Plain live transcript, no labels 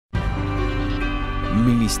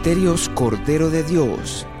Ministerios Cordero de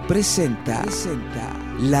Dios presenta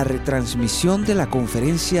la retransmisión de la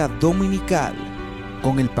conferencia dominical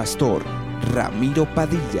con el pastor Ramiro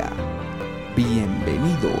Padilla.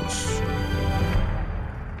 Bienvenidos.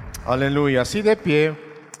 Aleluya. Así de pie,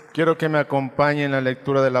 quiero que me acompañen en la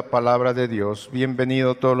lectura de la palabra de Dios.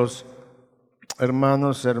 Bienvenidos todos los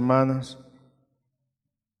hermanos, hermanas.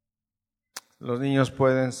 Los niños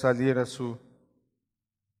pueden salir a su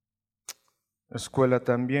escuela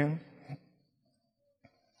también.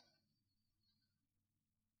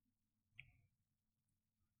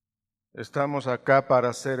 Estamos acá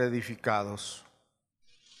para ser edificados.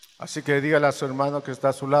 Así que dígale a su hermano que está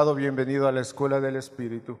a su lado, bienvenido a la escuela del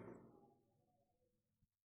Espíritu.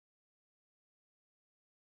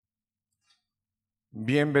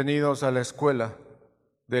 Bienvenidos a la escuela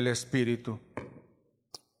del Espíritu.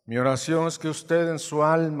 Mi oración es que usted en su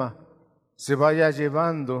alma se vaya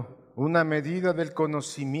llevando una medida del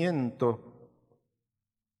conocimiento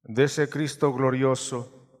de ese Cristo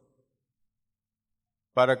glorioso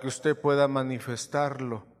para que usted pueda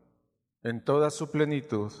manifestarlo en toda su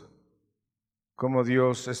plenitud, como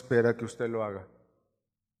Dios espera que usted lo haga.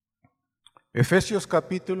 Efesios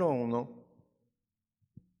capítulo 1,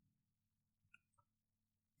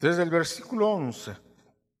 desde el versículo 11.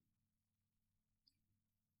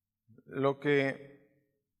 Lo que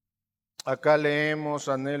acá leemos,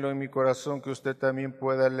 anhelo en mi corazón que usted también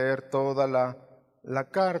pueda leer toda la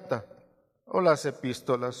carta o las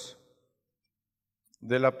epístolas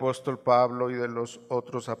del apóstol Pablo y de los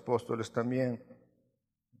otros apóstoles también.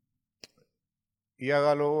 Y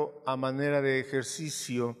hágalo a manera de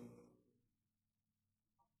ejercicio.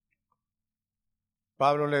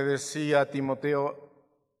 Pablo le decía a Timoteo,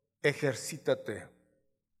 ejercítate,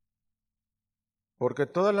 porque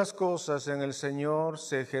todas las cosas en el Señor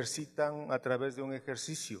se ejercitan a través de un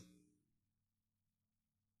ejercicio.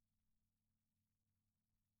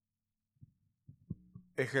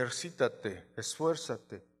 Ejercítate,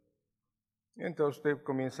 esfuérzate. Y entonces usted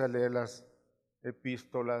comienza a leer las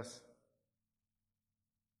epístolas.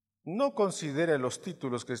 No considere los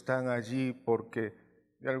títulos que están allí porque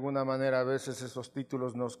de alguna manera a veces esos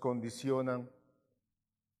títulos nos condicionan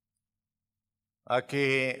a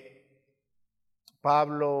que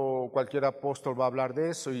Pablo o cualquier apóstol va a hablar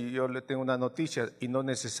de eso y yo le tengo una noticia y no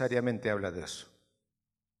necesariamente habla de eso.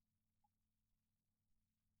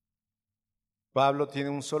 Pablo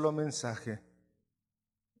tiene un solo mensaje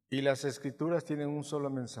y las Escrituras tienen un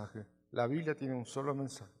solo mensaje. La Biblia tiene un solo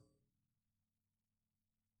mensaje.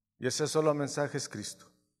 Y ese solo mensaje es Cristo.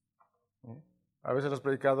 A veces los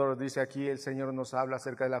predicadores dicen aquí el Señor nos habla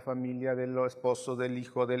acerca de la familia, del esposo, del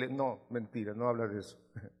hijo, del... No, mentira, no habla de eso.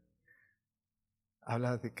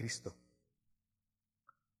 Habla de Cristo.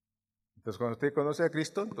 Entonces cuando usted conoce a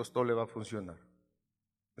Cristo, entonces todo le va a funcionar.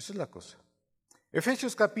 Esa es la cosa.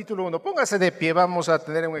 Efesios capítulo 1, póngase de pie, vamos a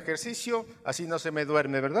tener un ejercicio, así no se me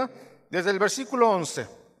duerme, ¿verdad? Desde el versículo 11.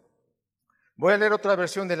 Voy a leer otra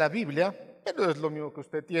versión de la Biblia, pero es lo mismo que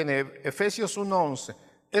usted tiene, Efesios 1:11.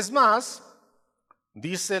 Es más,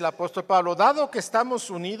 dice el apóstol Pablo, dado que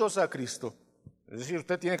estamos unidos a Cristo, es decir,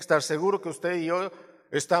 usted tiene que estar seguro que usted y yo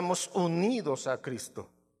estamos unidos a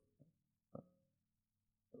Cristo.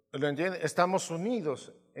 ¿Lo entiende? Estamos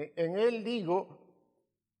unidos. En Él digo,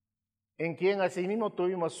 en quien asimismo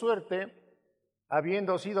tuvimos suerte,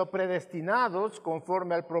 habiendo sido predestinados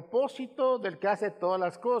conforme al propósito del que hace todas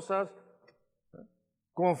las cosas,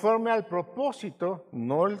 conforme al propósito,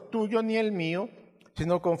 no el tuyo ni el mío,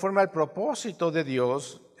 sino conforme al propósito de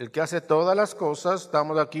Dios, el que hace todas las cosas,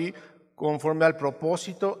 estamos aquí conforme al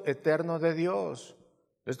propósito eterno de Dios.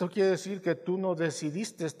 Esto quiere decir que tú no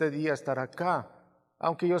decidiste este día estar acá,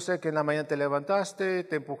 aunque yo sé que en la mañana te levantaste,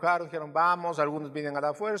 te empujaron, dijeron vamos, algunos vienen a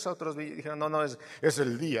la fuerza, otros dijeron no, es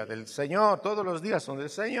el día del Señor, todos los días son del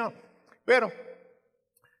Señor. Pero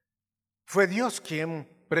fue Dios quien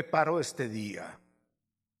preparó este día,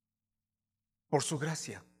 por su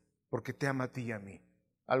gracia, porque te ama a ti y a mí.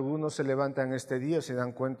 Algunos se levantan este día y se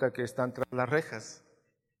dan cuenta que están tras las rejas.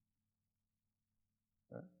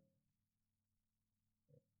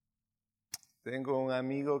 Tengo un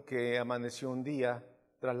amigo que amaneció un día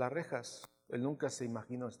tras las rejas. Él nunca se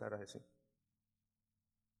imaginó estar así.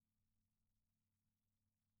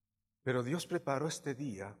 Pero Dios preparó este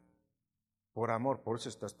día por amor, por eso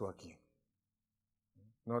estás tú aquí.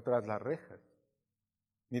 No tras las rejas,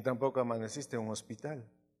 ni tampoco amaneciste en un hospital.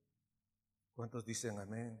 ¿Cuántos dicen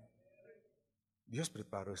amén? Dios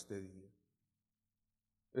preparó este día.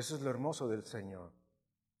 Eso es lo hermoso del Señor.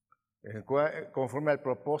 Conforme al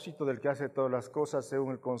propósito del que hace todas las cosas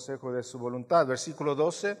según el consejo de su voluntad. Versículo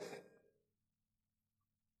 12.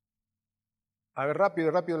 A ver,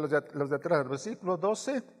 rápido los de atrás. Versículo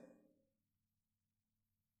 12.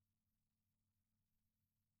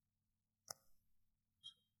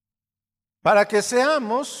 Para que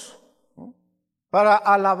seamos, para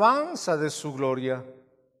alabanza de su gloria.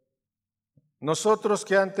 Nosotros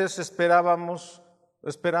que antes esperamos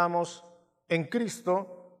en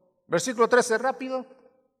Cristo. Versículo 13, rápido.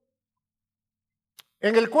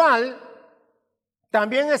 En el cual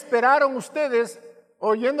también esperaron ustedes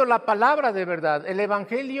oyendo la palabra de verdad, el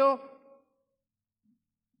evangelio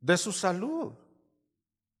de su salud,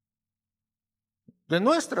 de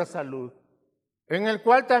nuestra salud, en el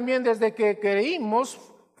cual también desde que creímos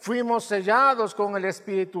fuimos sellados con el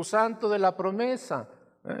Espíritu Santo de la promesa.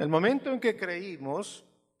 El momento en que creímos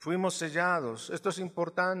fuimos sellados. Esto es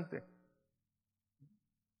importante,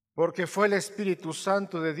 porque fue el Espíritu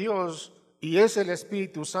Santo de Dios. Y es el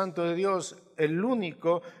Espíritu Santo de Dios el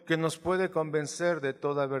único que nos puede convencer de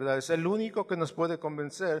toda verdad. Es el único que nos puede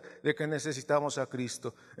convencer de que necesitamos a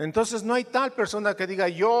Cristo. Entonces no hay tal persona que diga,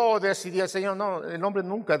 yo decidí al Señor. No, el hombre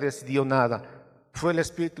nunca decidió nada. Fue el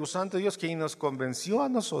Espíritu Santo de Dios quien nos convenció a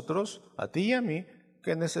nosotros, a ti y a mí,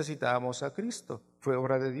 que necesitábamos a Cristo. Fue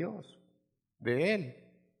obra de Dios, de Él.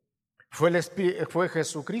 Fue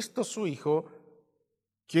Jesucristo, su Hijo,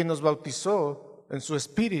 quien nos bautizó en su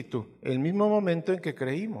espíritu, el mismo momento en que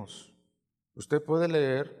creímos. Usted puede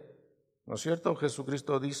leer, ¿no es cierto?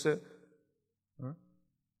 Jesucristo dice,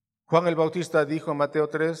 Juan el Bautista dijo en Mateo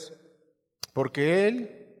 3, porque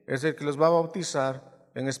Él es el que los va a bautizar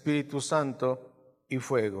en Espíritu Santo y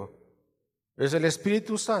fuego. Es el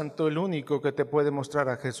Espíritu Santo el único que te puede mostrar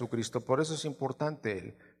a Jesucristo. Por eso es importante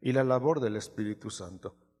Él y la labor del Espíritu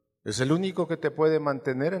Santo. Es el único que te puede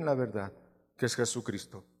mantener en la verdad, que es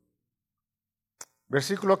Jesucristo.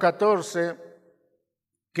 Versículo 14,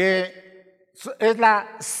 que es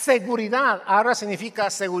la seguridad, ahora significa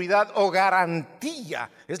seguridad o garantía,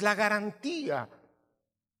 es la garantía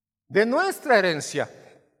de nuestra herencia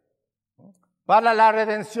para la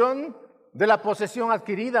redención de la posesión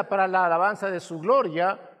adquirida para la alabanza de su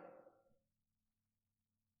gloria,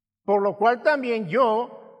 por lo cual también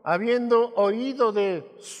yo, habiendo oído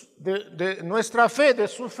de nuestra fe, de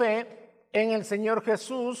su fe en el Señor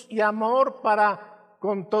Jesús y amor para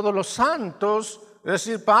con todos los santos, es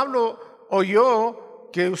decir, Pablo oyó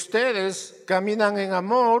que ustedes caminan en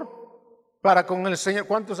amor para con el Señor.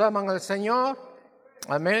 ¿Cuántos aman al Señor?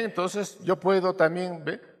 Amén. Entonces yo puedo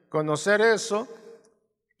también conocer eso.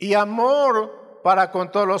 Y amor para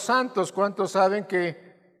con todos los santos. ¿Cuántos saben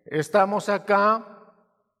que estamos acá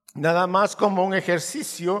nada más como un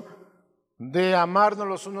ejercicio de amarnos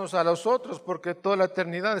los unos a los otros? Porque toda la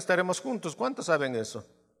eternidad estaremos juntos. ¿Cuántos saben eso?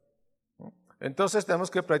 Entonces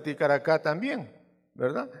tenemos que practicar acá también,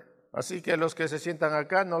 ¿verdad? Así que los que se sientan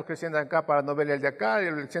acá, no que se sientan acá para no ver el de acá, y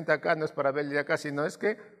el que se sienta acá no es para ver el de acá, sino es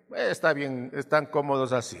que está bien, están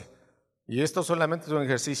cómodos así. Y esto solamente es un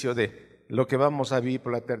ejercicio de lo que vamos a vivir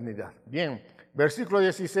por la eternidad. Bien, versículo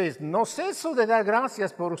 16, no ceso de dar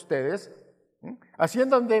gracias por ustedes,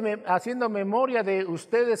 haciendo memoria de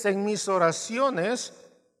ustedes en mis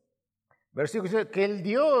oraciones. Versículo 16, que el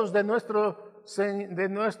Dios de nuestro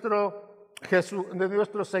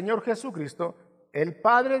Señor Jesucristo, el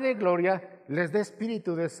Padre de gloria, les dé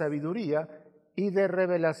espíritu de sabiduría y de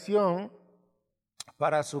revelación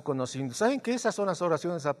para su conocimiento. ¿Saben que esas son las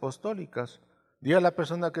oraciones apostólicas? Diga a la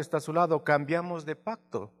persona que está a su lado, cambiamos de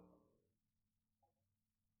pacto.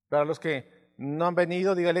 Para los que no han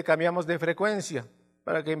venido, dígale, cambiamos de frecuencia.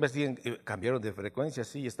 Para que investiguen, cambiaron de frecuencia,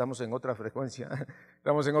 sí, estamos en otra frecuencia,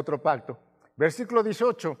 estamos en otro pacto. Versículo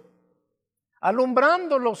 18.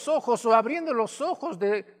 Alumbrando los ojos o abriendo los ojos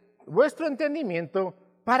de vuestro entendimiento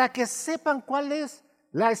para que sepan cuál es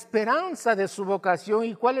la esperanza de su vocación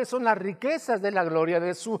y cuáles son las riquezas de la gloria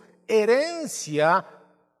de su herencia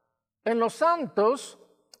en los santos.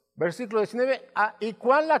 Versículo 19, y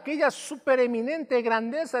cuál aquella supereminente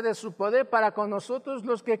grandeza de su poder para con nosotros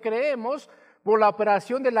los que creemos por la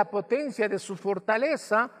operación de la potencia de su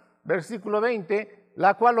fortaleza. Versículo 20,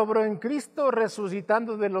 la cual obró en Cristo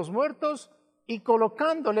resucitando de los muertos y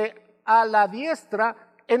colocándole a la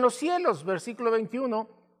diestra en los cielos, versículo 21,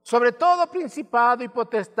 sobre todo principado y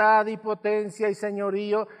potestad y potencia y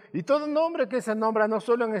señorío y todo nombre que se nombra no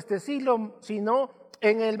solo en este siglo, sino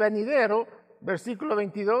en el venidero, versículo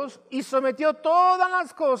 22, y sometió todas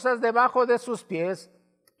las cosas debajo de sus pies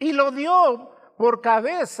y lo dio por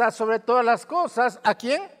cabeza sobre todas las cosas. ¿A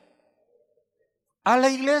quién? A la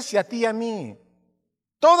iglesia, a ti y a mí.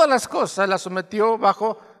 Todas las cosas las sometió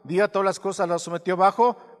bajo, diga, todas las cosas las sometió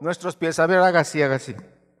bajo nuestros pies. A ver, haga así, haga así.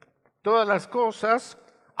 Todas las cosas,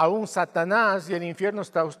 aún Satanás y el infierno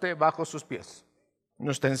está usted bajo sus pies.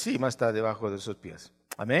 No está encima, está debajo de sus pies.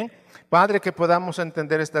 Amén. Padre, que podamos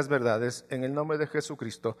entender estas verdades en el nombre de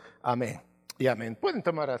Jesucristo. Amén y amén. Pueden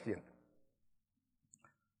tomar asiento.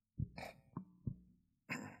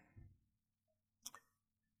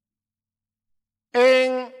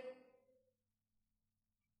 En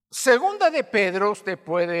Segunda de Pedro, usted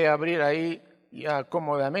puede abrir ahí ya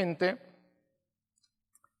cómodamente.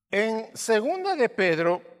 En Segunda de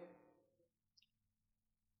Pedro,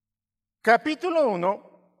 capítulo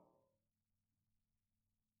 1,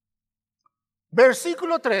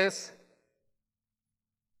 versículo 3,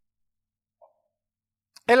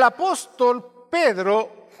 el apóstol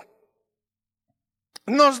Pedro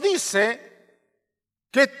nos dice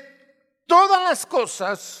que todas las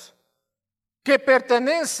cosas que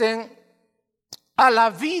pertenecen a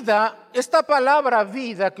la vida, esta palabra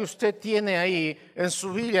vida que usted tiene ahí en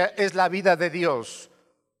su Biblia es la vida de Dios.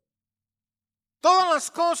 Todas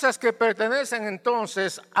las cosas que pertenecen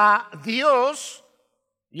entonces a Dios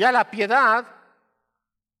y a la piedad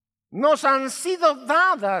nos han sido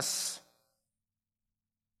dadas.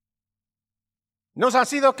 ¿Nos han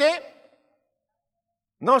sido qué?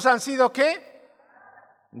 ¿Nos han sido qué?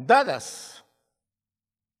 Dadas.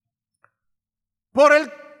 ¿Por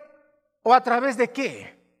el o a través de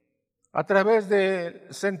qué? ¿A través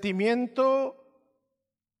del sentimiento?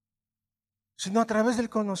 Sino a través del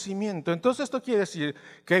conocimiento. Entonces esto quiere decir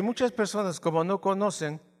que hay muchas personas, como no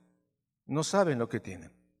conocen, no saben lo que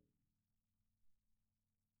tienen.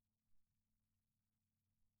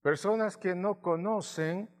 Personas que no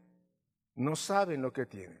conocen no saben lo que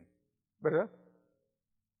tienen, ¿verdad?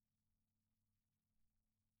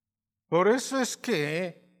 Por eso es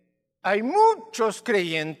que hay muchos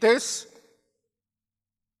creyentes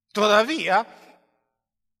todavía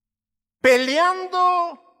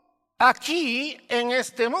peleando aquí en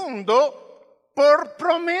este mundo por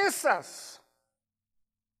promesas,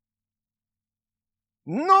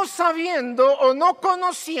 no sabiendo o no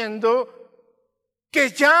conociendo que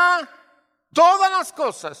ya todas las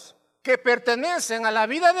cosas que pertenecen a la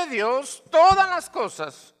vida de Dios, todas las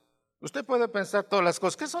cosas, usted puede pensar todas las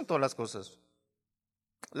cosas, ¿qué son todas las cosas?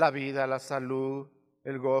 La vida, la salud,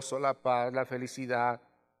 el gozo, la paz, la felicidad,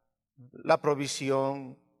 la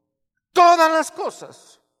provisión, todas las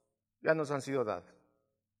cosas ya nos han sido dadas.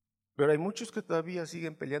 Pero hay muchos que todavía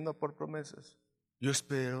siguen peleando por promesas. Yo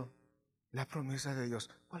espero la promesa de Dios.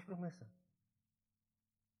 ¿Cuál promesa?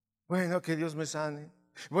 Bueno, que Dios me sane.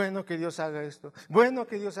 Bueno, que Dios haga esto. Bueno,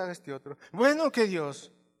 que Dios haga este otro. Bueno, que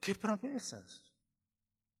Dios. ¿Qué promesas?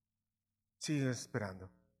 Sigue esperando.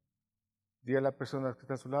 Diga a la persona que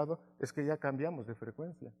está a su lado, es que ya cambiamos de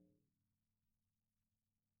frecuencia.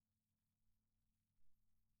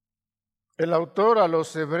 El autor a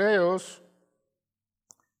los Hebreos,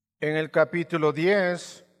 en el capítulo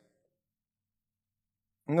 10,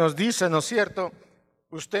 nos dice, ¿no es cierto?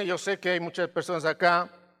 Usted, yo sé que hay muchas personas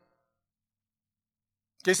acá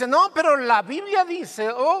que dicen, no, pero la Biblia dice,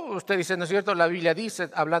 o usted dice, ¿no es cierto? La Biblia dice,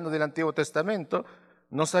 hablando del Antiguo Testamento,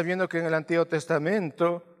 no sabiendo que en el Antiguo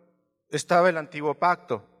Testamento estaba el antiguo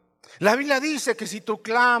pacto. La Biblia dice que si tú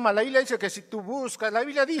clamas, la Biblia dice que si tú buscas, la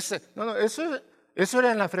Biblia dice, no, eso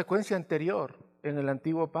era en la frecuencia anterior, en el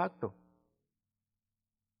antiguo pacto.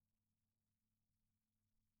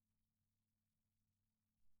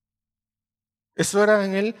 Eso era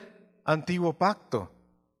en el antiguo pacto.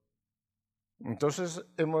 Entonces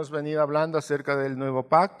hemos venido hablando acerca del nuevo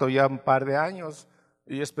pacto ya un par de años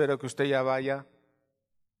y espero que usted ya vaya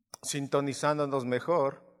sintonizándonos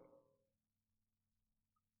mejor.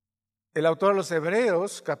 El autor de los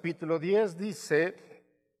Hebreos, capítulo 10, dice,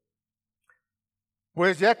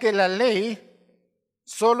 pues ya que la ley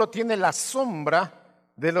solo tiene la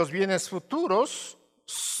sombra de los bienes futuros,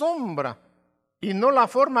 sombra, y no la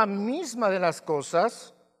forma misma de las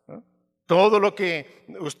cosas, ¿no? Todo lo que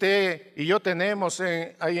usted y yo tenemos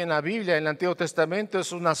ahí en la Biblia, en el Antiguo Testamento,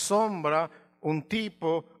 es una sombra, un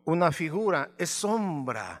tipo, una figura, es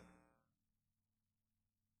sombra,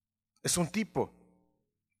 es un tipo.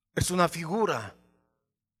 Es una figura.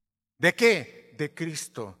 ¿De qué? De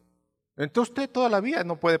Cristo. Entonces usted toda la vida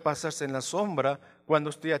no puede pasarse en la sombra cuando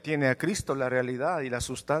usted ya tiene a Cristo, la realidad y la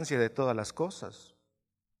sustancia de todas las cosas.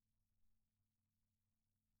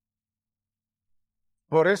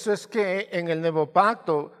 Por eso es que en el nuevo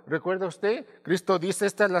pacto, ¿recuerda usted? Cristo dice,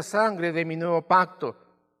 esta es la sangre de mi nuevo pacto.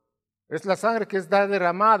 Es la sangre que está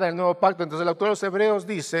derramada en el nuevo pacto. Entonces el autor de los Hebreos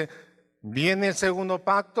dice, viene el segundo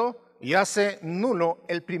pacto y hace nulo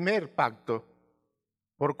el primer pacto,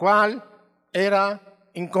 por cual era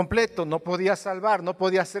incompleto, no podía salvar, no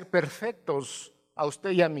podía ser perfectos a usted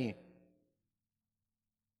y a mí.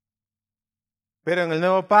 Pero en el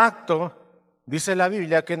nuevo pacto dice la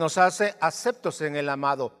Biblia que nos hace aceptos en el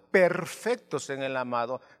amado, perfectos en el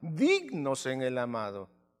amado, dignos en el amado.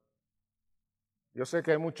 Yo sé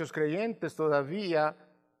que hay muchos creyentes todavía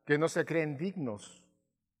que no se creen dignos.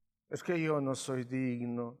 Es que yo no soy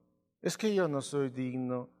digno, es que yo no soy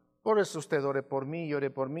digno. Por eso usted ore por mí, ore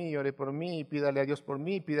por mí, ore por mí, pídale a Dios por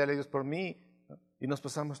mí, pídale a Dios por mí. Y nos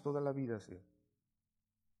pasamos toda la vida así.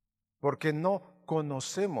 Porque no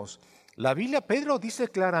conocemos. La Biblia, Pedro dice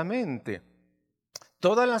claramente,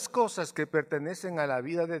 todas las cosas que pertenecen a la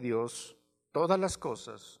vida de Dios, todas las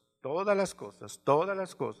cosas, todas las cosas, todas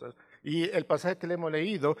las cosas. Y el pasaje que le hemos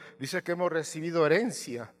leído dice que hemos recibido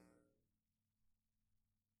herencia.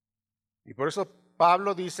 Y por eso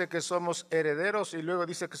Pablo dice que somos herederos y luego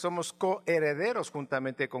dice que somos coherederos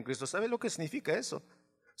juntamente con Cristo. ¿Sabe lo que significa eso?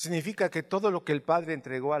 Significa que todo lo que el Padre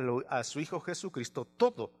entregó a su Hijo Jesucristo,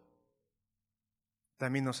 todo,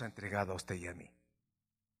 también nos ha entregado a usted y a mí.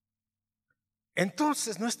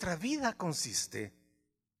 Entonces nuestra vida consiste,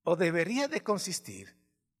 o debería de consistir,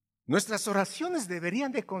 nuestras oraciones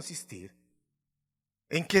deberían de consistir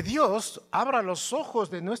en que Dios abra los ojos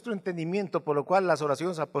de nuestro entendimiento, por lo cual las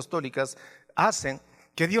oraciones apostólicas hacen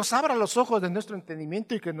que Dios abra los ojos de nuestro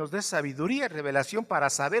entendimiento y que nos dé sabiduría y revelación para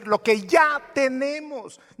saber lo que ya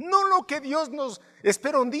tenemos, no lo que Dios nos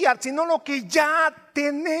espera un día, sino lo que ya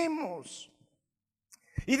tenemos.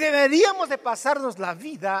 Y deberíamos de pasarnos la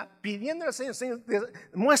vida pidiendo al Señor, Señor,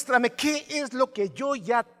 muéstrame qué es lo que yo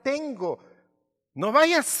ya tengo. No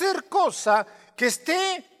vaya a ser cosa que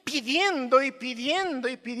esté pidiendo y pidiendo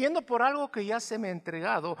y pidiendo por algo que ya se me ha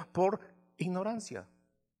entregado por ignorancia.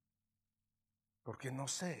 Porque no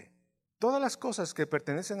sé. Todas las cosas que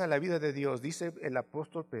pertenecen a la vida de Dios, dice el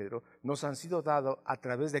apóstol Pedro, nos han sido dadas a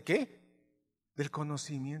través de ¿qué? Del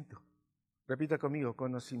conocimiento. Repita conmigo,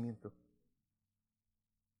 conocimiento.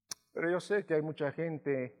 Pero yo sé que hay mucha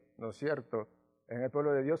gente, ¿no es cierto?, en el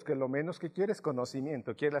pueblo de Dios que lo menos que quiere es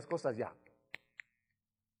conocimiento, quiere las cosas ya.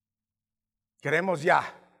 Queremos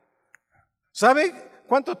ya. ¿Sabe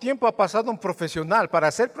cuánto tiempo ha pasado un profesional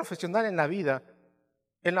para ser profesional en la vida,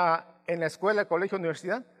 en la escuela, colegio,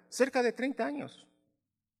 universidad? Cerca de 30 años.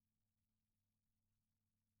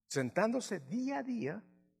 Sentándose día a día,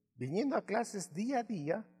 viniendo a clases día a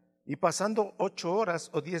día y pasando 8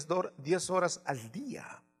 horas o 10 horas al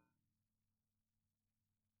día.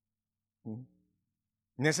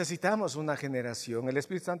 Necesitamos una generación. El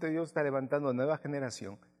Espíritu Santo de Dios está levantando una nueva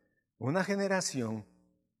generación. Una generación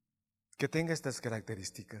que tenga estas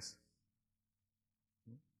características.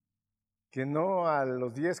 Que no a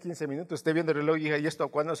los 10, 15 minutos esté viendo el reloj y diga, ¿y esto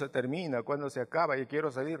cuándo se termina? ¿Cuándo se acaba? Y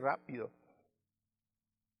quiero salir rápido.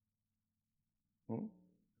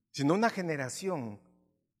 Sino una generación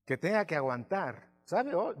que tenga que aguantar.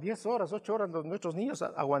 ¿Sabe? 10 horas, 8 horas nuestros niños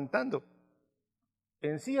aguantando.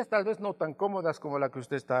 En sillas tal vez no tan cómodas como la que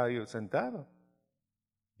usted está ahí sentado.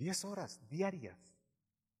 10 horas diarias.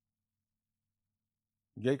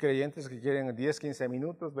 Y hay creyentes que quieren 10, 15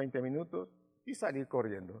 minutos, 20 minutos y salir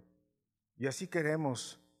corriendo. Y así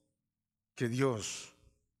queremos que Dios,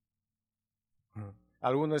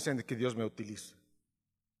 algunos dicen que Dios me utilice,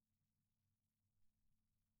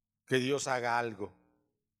 que Dios haga algo.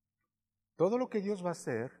 Todo lo que Dios va a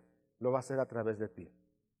hacer, lo va a hacer a través de ti.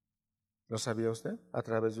 ¿Lo sabía usted? A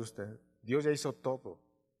través de usted. Dios ya hizo todo.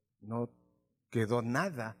 No quedó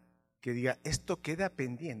nada que diga, esto queda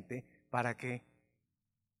pendiente para que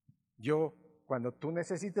yo, cuando tú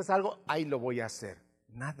necesites algo, ahí lo voy a hacer.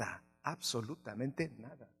 Nada, absolutamente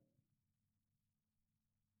nada.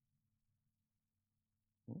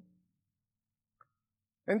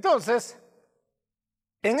 Entonces,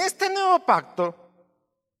 en este nuevo pacto,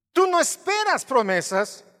 tú no esperas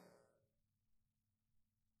promesas.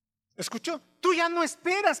 ¿Escuchó? Tú ya no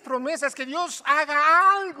esperas promesas, que Dios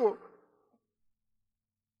haga algo.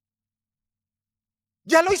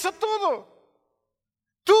 Ya lo hizo todo.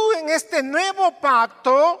 Tú en este nuevo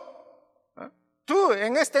pacto,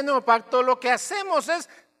 lo que hacemos es,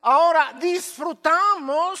 ahora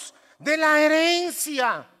disfrutamos de la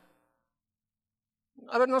herencia.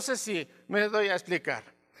 A ver, no sé si me doy a explicar.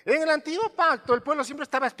 En el antiguo pacto, el pueblo siempre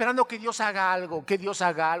estaba esperando que Dios haga algo, que Dios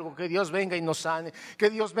haga algo, que Dios venga y nos sane, que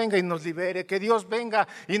Dios venga y nos libere, que Dios venga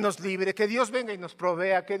y nos libre, que Dios venga y nos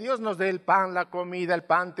provea, que Dios nos dé el pan, la comida, el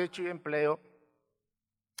pan, techo y empleo.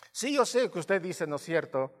 Sí, yo sé que usted dice, ¿no es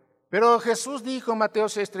cierto? Pero Jesús dijo en Mateo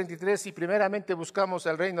 6:33, si primeramente buscamos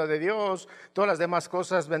el reino de Dios, todas las demás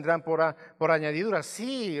cosas vendrán por añadidura.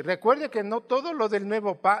 Sí, recuerde que no todo lo del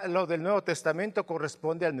Nuevo Testamento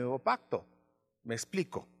corresponde al nuevo pacto. Me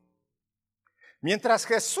explico. Mientras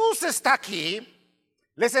Jesús está aquí,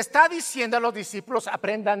 les está diciendo a los discípulos,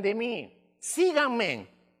 aprendan de mí, síganme.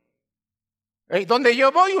 Donde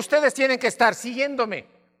yo voy, ustedes tienen que estar siguiéndome.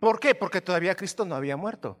 ¿Por qué? Porque todavía Cristo no había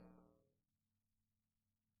muerto.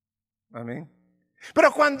 Amén.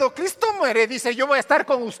 Pero cuando Cristo muere, dice, yo voy a estar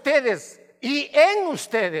con ustedes y en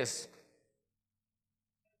ustedes.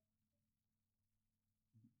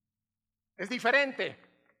 Es diferente.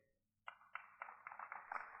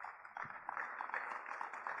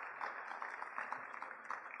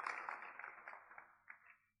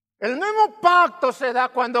 El nuevo pacto se da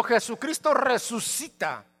cuando Jesucristo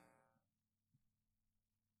resucita.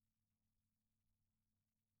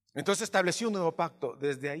 Entonces estableció un nuevo pacto.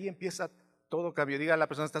 Desde ahí empieza todo cambio. Diga a la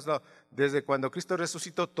persona que está a su lado, desde cuando Cristo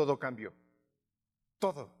resucitó, todo cambió.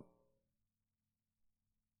 Todo.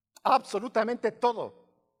 Absolutamente todo.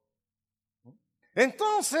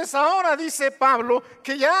 Entonces ahora dice Pablo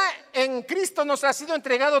que ya en Cristo nos ha sido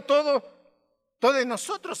entregado todo de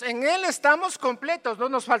nosotros. En Él estamos completos, no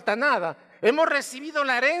nos falta nada. Hemos recibido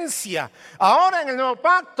la herencia. Ahora en el nuevo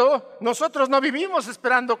pacto nosotros no vivimos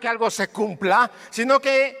esperando que algo se cumpla, sino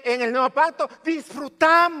que en el nuevo pacto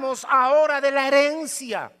disfrutamos ahora de la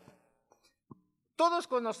herencia. Todos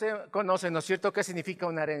conocen, ¿no es cierto?, qué significa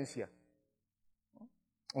una herencia.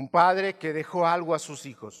 Un padre que dejó algo a sus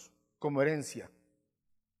hijos como herencia.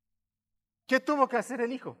 ¿Qué tuvo que hacer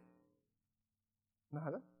el hijo?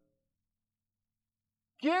 Nada.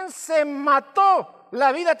 ¿Quién se mató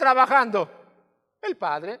la vida trabajando? El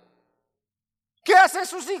padre. ¿Qué hacen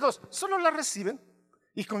sus hijos? Solo la reciben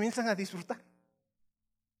y comienzan a disfrutar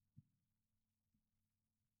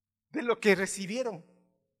de lo que recibieron.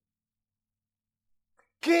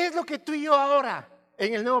 ¿Qué es lo que tú y yo ahora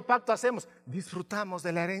en el nuevo pacto hacemos? Disfrutamos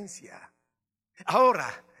de la herencia.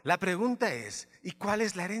 Ahora, la pregunta es, ¿y cuál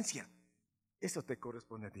es la herencia? Eso te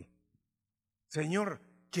corresponde a ti. Señor,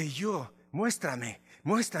 que yo, muéstrame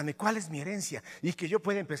cuál es mi herencia y que yo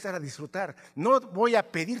pueda empezar a disfrutar. No voy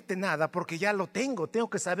a pedirte nada porque ya lo tengo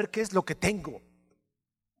que saber qué es lo que tengo.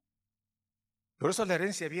 Por eso la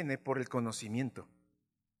herencia viene por el conocimiento.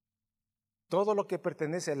 Todo lo que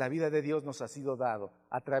pertenece a la vida de Dios nos ha sido dado.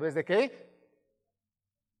 ¿A través de qué?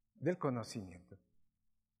 Del conocimiento.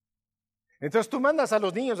 Entonces tú mandas a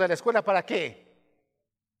los niños a la escuela, ¿para qué?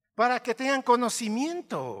 Para que tengan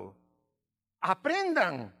conocimiento,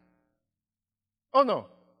 aprendan. ¿O no?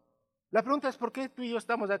 La pregunta es, ¿por qué tú y yo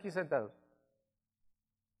estamos aquí sentados?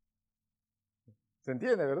 ¿Se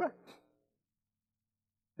entiende, verdad?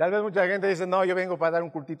 Tal vez mucha gente dice, no, yo vengo para dar un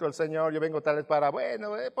cultito al Señor, yo vengo tal vez para,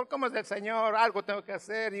 bueno, por cómo es del Señor, algo tengo que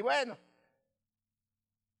hacer y bueno.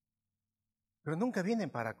 Pero nunca vienen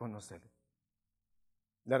para conocerle.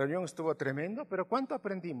 La reunión estuvo tremendo, pero ¿cuánto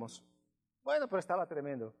aprendimos? Bueno, pero estaba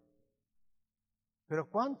tremendo. Pero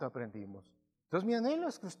 ¿cuánto aprendimos? Entonces mi anhelo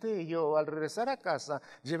es que usted y yo, al regresar a casa,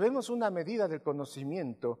 llevemos una medida del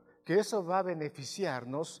conocimiento, que eso va a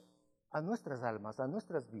beneficiarnos a nuestras almas, a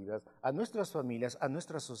nuestras vidas, a nuestras familias, a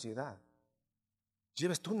nuestra sociedad.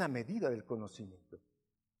 Lleves tú una medida del conocimiento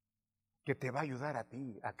que te va a ayudar a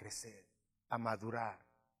ti a crecer, a madurar.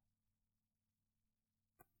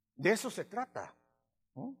 De eso se trata.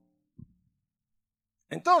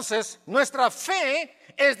 Entonces, nuestra fe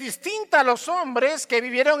es distinta a los hombres que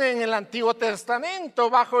vivieron en el Antiguo Testamento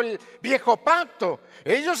bajo el viejo pacto.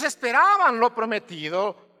 Ellos esperaban lo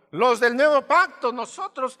prometido. Los del nuevo pacto,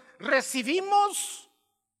 nosotros recibimos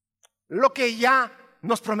lo que ya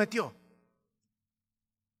nos prometió.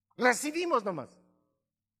 Recibimos nomás.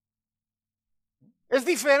 Es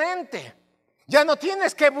diferente. Ya no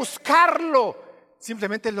tienes que buscarlo,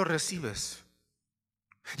 simplemente lo recibes.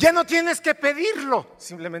 Ya no tienes que pedirlo,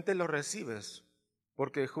 simplemente lo recibes.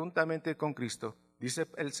 Porque juntamente con Cristo, dice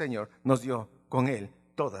el Señor, nos dio con Él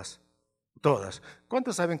todas.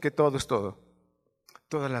 ¿Cuántos saben que todo es todo?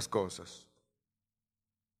 Todas las cosas.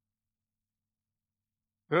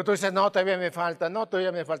 Pero tú dices, no, todavía me falta.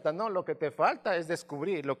 No, lo que te falta es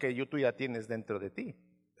descubrir lo que tú ya tienes dentro de ti.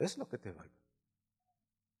 Es lo que te falta.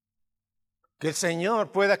 Que el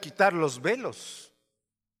Señor pueda quitar los velos.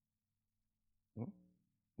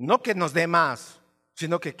 No que nos dé más,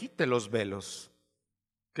 sino que quite los velos,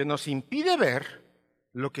 que nos impide ver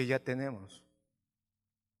lo que ya tenemos.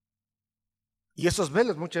 Y esos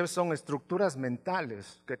velos muchas veces son estructuras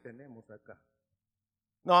mentales que tenemos acá.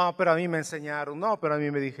 No, pero a mí me enseñaron, no, pero a mí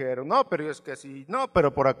me dijeron, no, pero es que así, no,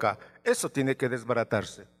 pero por acá. Eso tiene que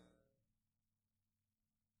desbaratarse.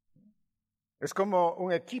 Es como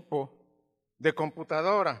un equipo de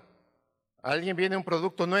computadora. Alguien viene un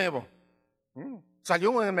producto nuevo.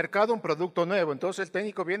 Salió en el mercado un producto nuevo, entonces el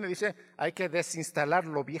técnico viene y dice, hay que desinstalar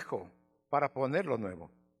lo viejo para poner lo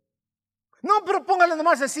nuevo. No, pero póngalo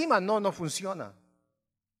nomás encima. No funciona.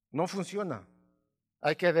 No funciona.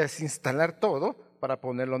 Hay que desinstalar todo para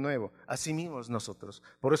ponerlo nuevo. Así mismos nosotros.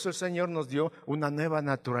 Por eso el Señor nos dio una nueva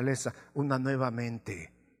naturaleza, una nueva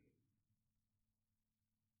mente.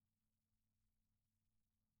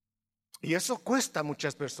 Y eso cuesta a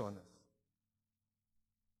muchas personas.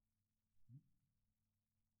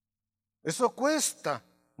 Eso cuesta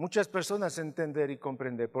muchas personas entender y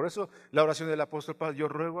comprender. Por eso la oración del apóstol Pablo: yo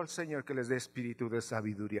ruego al Señor que les dé espíritu de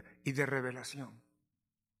sabiduría y de revelación.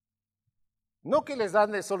 No que les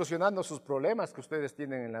dan solucionando sus problemas que ustedes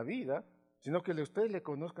tienen en la vida, sino que ustedes le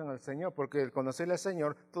conozcan al Señor, porque al conocerle al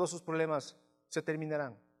Señor, todos sus problemas se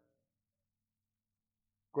terminarán.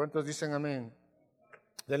 ¿Cuántos dicen amén?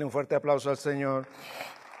 Denle un fuerte aplauso al Señor.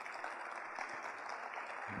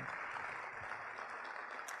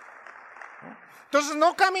 Entonces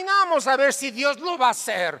no caminamos a ver si Dios lo va a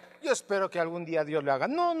hacer. Yo espero que algún día Dios lo haga.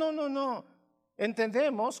 No.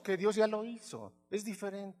 Entendemos que Dios ya lo hizo. Es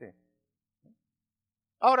diferente.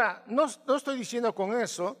 Ahora, no estoy diciendo con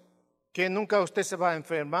eso que nunca usted se va a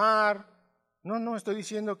enfermar. No, estoy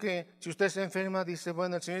diciendo que si usted se enferma, dice,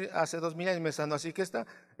 bueno, el Señor hace 2000 años me sanó, así que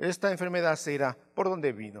esta enfermedad se irá por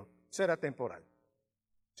donde vino. Será temporal.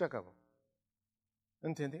 Se acabó.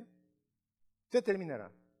 ¿Entiende? Se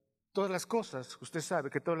terminará. Todas las cosas, usted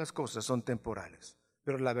sabe que todas las cosas son temporales,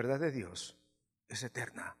 pero la verdad de Dios es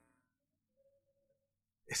eterna.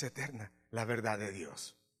 Es eterna la verdad de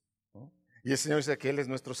Dios. Y el Señor dice que Él es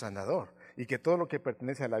nuestro sanador y que todo lo que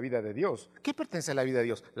pertenece a la vida de Dios, ¿qué pertenece a la vida de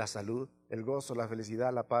Dios? La salud, el gozo, la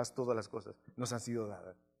felicidad, la paz, todas las cosas nos han sido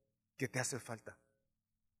dadas. ¿Qué te hace falta?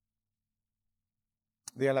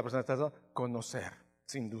 Diga a la persona que está conocer,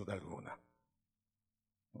 sin duda alguna.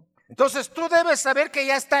 Entonces tú debes saber que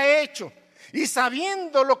ya está hecho. Y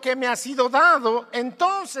sabiendo lo que me ha sido dado,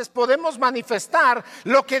 entonces podemos manifestar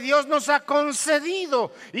lo que Dios nos ha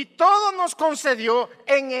concedido. Y todo nos concedió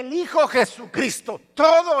en el Hijo Jesucristo.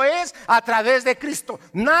 Todo es a través de Cristo.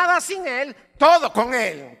 Nada sin Él, todo con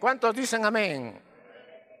Él. ¿Cuántos dicen amén?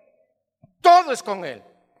 Todo es con Él.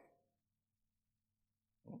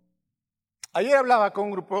 Ayer hablaba con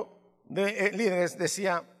un grupo de líderes,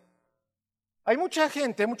 decía: hay mucha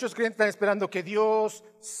gente, muchos creyentes están esperando que Dios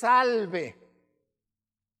salve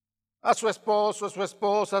a su esposo, a su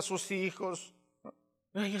esposa, a sus hijos.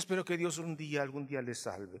 Yo espero que Dios algún día les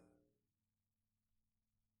salve.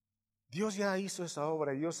 Dios ya hizo esa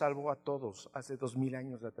obra y Dios salvó a todos hace 2000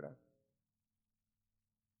 años atrás.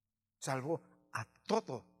 Salvó a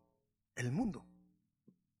todo el mundo.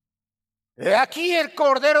 He aquí el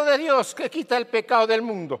Cordero de Dios que quita el pecado del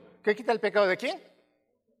mundo. ¿Qué quita el pecado de quién?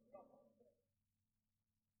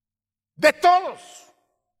 De todos.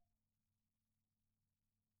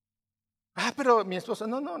 Pero mi esposa,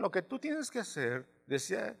 no, lo que tú tienes que hacer,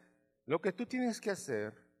 decía, lo que tú tienes que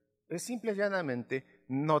hacer es simple y llanamente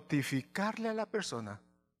notificarle a la persona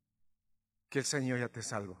que el Señor ya te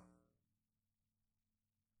salvó,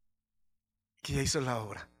 que ya hizo la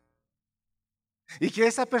obra, y que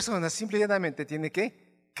esa persona simple y llanamente tiene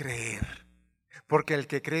que creer, porque el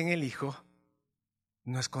que cree en el Hijo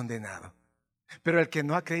no es condenado. Pero el que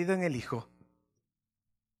no ha creído en el Hijo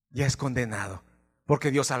ya es condenado,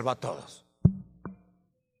 porque Dios salva a todos.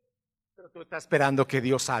 Pero tú estás esperando que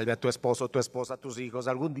Dios salve a tu esposo, tu esposa, a tus hijos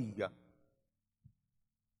algún día.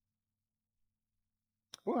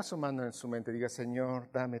 Ponga su mano en su mente y diga: Señor,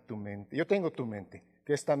 dame tu mente. Yo tengo tu mente,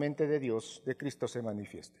 que esta mente de Dios, de Cristo, se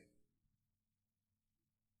manifieste.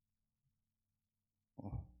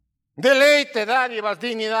 Deleite, dádivas,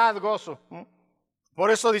 dignidad, gozo. Por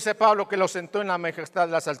eso dice Pablo que lo sentó en la majestad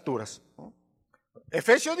de las alturas.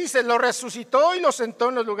 Efesios dice: lo resucitó y lo sentó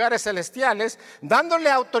en los lugares celestiales, dándole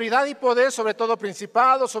autoridad y poder sobre todo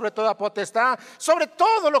principado, sobre toda potestad, sobre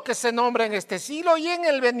todo lo que se nombra en este siglo y en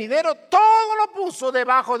el venidero. Todo lo puso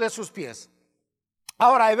debajo de sus pies.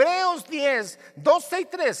 Ahora, Hebreos 10, 12 y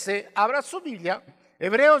 13, abra su Biblia.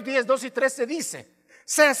 Hebreos 10, 12 y 13 dice: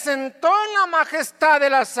 se sentó en la majestad de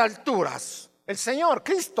las alturas. El Señor,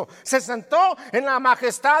 Cristo, se sentó en la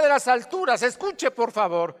majestad de las alturas. Escuche, por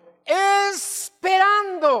favor.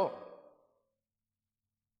 Esperando.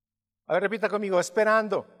 A ver, repita conmigo: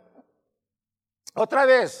 esperando. Otra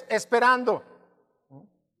vez, esperando.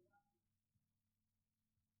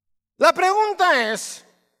 La pregunta es: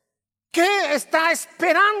 ¿qué está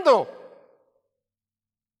esperando?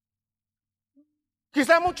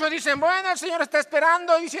 Quizá muchos dicen: bueno, el Señor está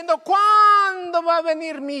esperando, diciendo: ¿cuándo va a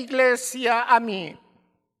venir mi iglesia a mí?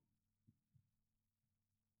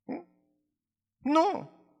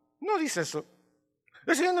 No dice eso.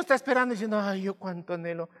 El Señor no está esperando diciendo: ay, yo cuánto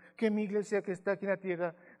anhelo que mi iglesia que está aquí en la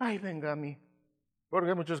tierra, ay, venga a mí.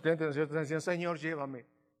 Porque muchos creyentes están diciendo: Señor, llévame,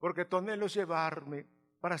 porque tu anhelo es llevarme.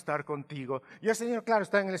 para estar contigo. Y el Señor, claro,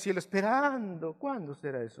 está en el cielo esperando. ¿Cuándo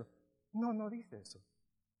será eso? No, no dice eso.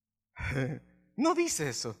 No dice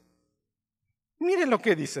eso. Miren lo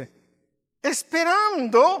que dice.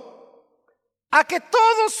 Esperando a que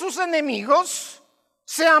todos sus enemigos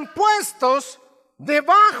sean puestos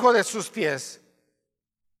debajo de sus pies.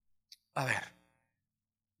 A ver,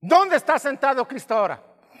 ¿dónde está sentado Cristo ahora?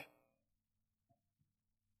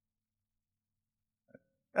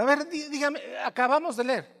 A ver, dígame, acabamos de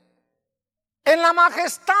leer. En la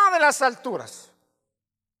majestad de las alturas.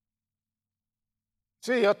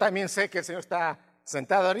 Sí, yo también sé que el Señor está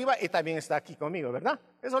sentado arriba y también está aquí conmigo, ¿verdad?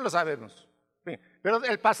 Eso lo sabemos. Pero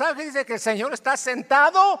el pasaje dice que el Señor está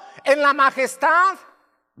sentado en la majestad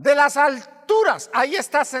de las alturas. Ahí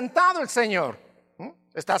está sentado el Señor.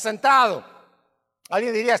 Está sentado.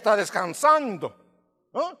 Alguien diría está descansando,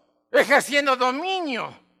 ¿no? Ejerciendo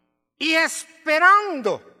dominio y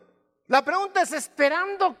esperando. La pregunta es,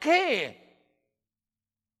 ¿esperando qué?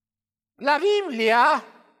 La Biblia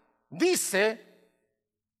dice,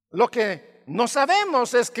 lo que no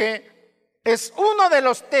sabemos es que es uno de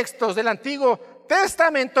los textos del Antiguo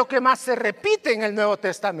Testamento que más se repite en el Nuevo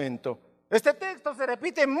Testamento. Este texto se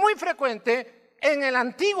repite muy frecuente en el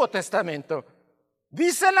Antiguo Testamento.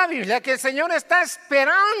 Dice la Biblia que el Señor está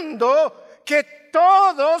esperando que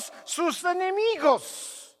todos sus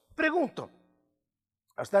enemigos, pregunto,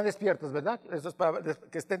 están despiertos, ¿verdad? Eso es para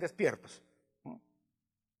que estén despiertos.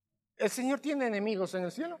 ¿El Señor tiene enemigos en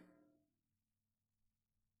el cielo?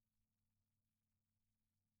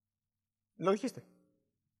 ¿Lo dijiste?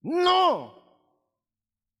 No.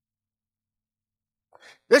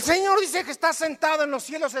 El Señor dice que está sentado en los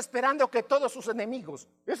cielos esperando que todos sus enemigos.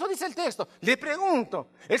 Eso dice el texto. Le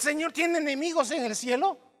pregunto, ¿el Señor tiene enemigos en el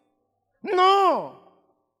cielo? No.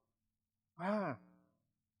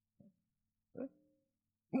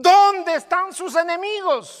 ¿Dónde están sus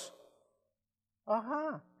enemigos?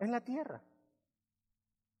 En la tierra.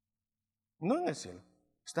 No en el cielo.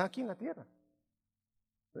 Está aquí en la tierra.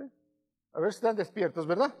 A ver si están despiertos,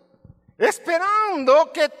 ¿verdad?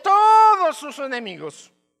 Esperando que todos sus enemigos.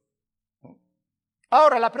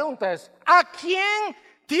 Ahora la pregunta es, ¿a quién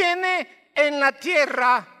tiene en la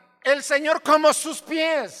tierra el Señor como sus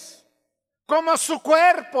pies, como su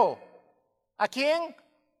cuerpo? ¿A quién?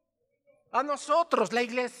 A nosotros, la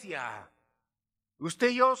iglesia.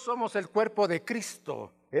 Usted y yo somos el cuerpo de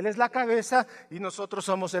Cristo. Él es la cabeza y nosotros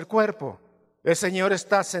somos el cuerpo. El Señor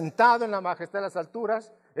está sentado en la majestad de las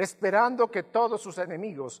alturas, esperando que todos sus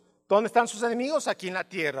enemigos. ¿Dónde están sus enemigos? Aquí en la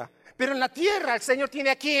tierra. Pero en la tierra el Señor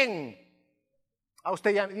tiene ¿a quién? A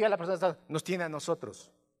usted ya la persona nos tiene a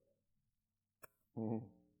nosotros.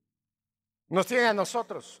 Nos tiene a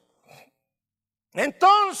nosotros.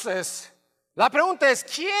 Entonces, la pregunta es,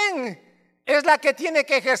 ¿quién es la que tiene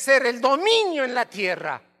que ejercer el dominio en la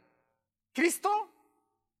tierra? ¿Cristo?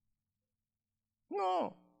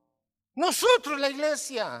 No. Nosotros la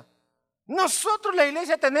iglesia. Nosotros la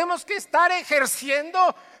iglesia tenemos que estar ejerciendo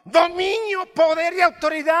dominio, poder y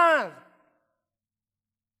autoridad.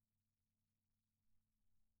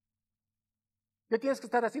 ¿Qué tienes que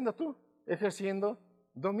estar haciendo tú? Ejerciendo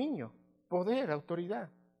dominio, poder, autoridad.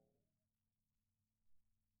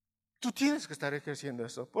 Tú tienes que estar ejerciendo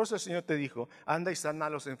eso. Por eso el Señor te dijo, anda y sana a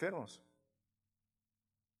los enfermos.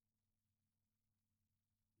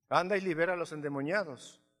 Anda y libera a los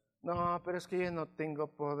endemoniados. No, pero es que yo no tengo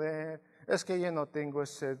poder, es que yo no tengo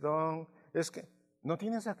ese don, es que ¿no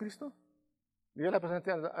tienes a Cristo? Diga a la persona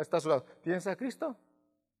que está a su lado, ¿tienes a Cristo?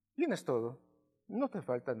 Tienes todo, no te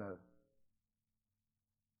falta nada.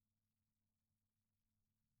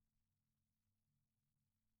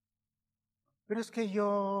 Pero es que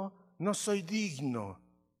yo no soy digno.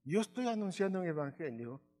 Yo estoy anunciando un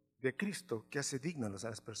evangelio de Cristo que hace dignos a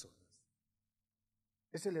las personas.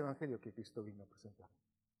 Es el evangelio que Cristo vino a presentar.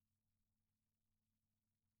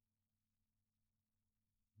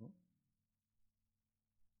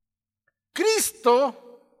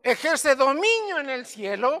 Cristo ejerce dominio en el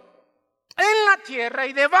cielo, en la tierra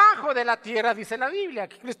y debajo de la tierra, dice la Biblia,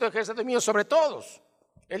 que Cristo ejerce dominio sobre todos.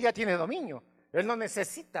 Él ya tiene dominio, Él no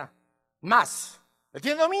necesita más. Él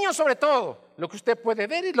tiene dominio sobre todo, lo que usted puede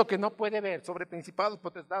ver y lo que no puede ver, sobre principados,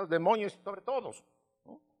 potestades, demonios, sobre todos.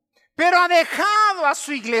 Pero ha dejado a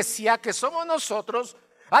su iglesia, que somos nosotros,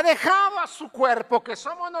 ha dejado a su cuerpo, que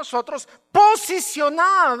somos nosotros,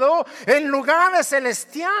 posicionado en lugares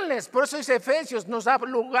celestiales. Por eso dice Efesios, nos ha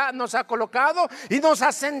colocado y nos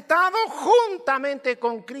ha sentado juntamente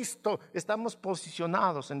con Cristo. Estamos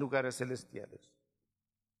posicionados en lugares celestiales.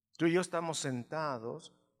 Tú y yo estamos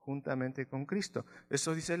sentados juntamente con Cristo.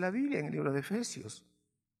 Eso dice la Biblia en el libro de Efesios.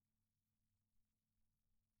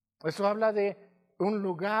 Eso habla de un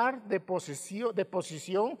lugar de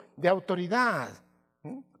posición de autoridad.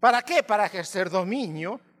 ¿Para qué? Para ejercer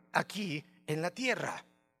dominio aquí en la tierra.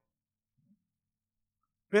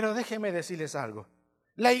 Pero déjenme decirles algo.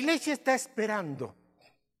 La iglesia está esperando.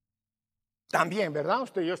 También, ¿verdad?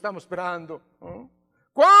 Usted y yo estamos esperando.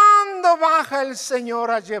 ¿Cuándo baja el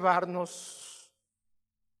Señor a llevarnos?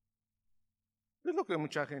 Es lo que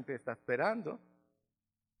mucha gente está esperando.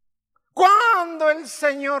 ¿Cuándo el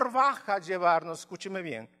Señor baja a llevarnos? Escúcheme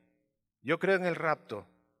bien. Yo creo en el rapto.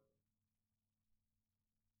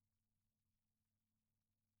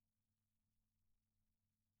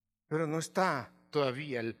 Pero no está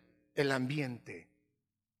todavía el ambiente.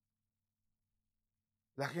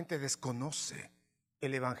 La gente desconoce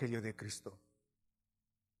el Evangelio de Cristo.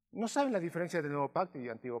 No saben la diferencia del Nuevo Pacto y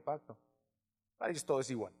del Antiguo Pacto. Para ellos todo es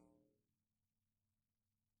igual.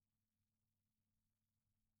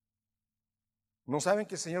 No saben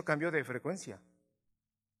que el Señor cambió de frecuencia.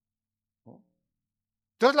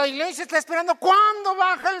 Entonces la iglesia está esperando ¿cuándo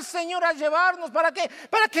baja el Señor a llevarnos? ¿Para qué?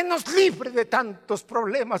 Para que nos libre de tantos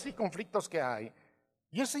problemas y conflictos que hay.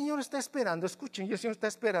 Y el Señor está esperando, escuchen, y el Señor está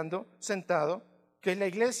esperando sentado que la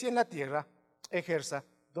iglesia en la tierra ejerza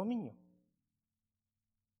dominio.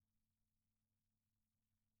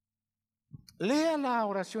 Lea la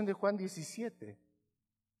oración de Juan 17.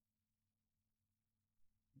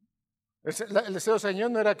 El deseo del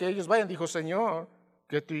Señor no era que ellos vayan, dijo Señor,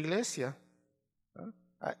 que tu iglesia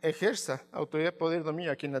ejerza autoridad, poder,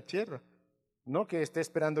 dominio aquí en la tierra. No que esté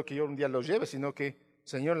esperando que yo un día los lleve, sino que,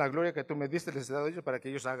 Señor, la gloria que tú me diste les he dado a ellos para que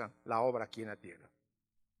ellos hagan la obra aquí en la tierra.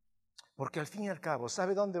 Porque al fin y al cabo,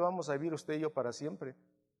 ¿sabe dónde vamos a vivir usted y yo para siempre?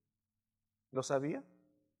 ¿Lo sabía?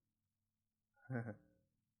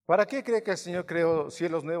 ¿Para qué cree que el Señor creó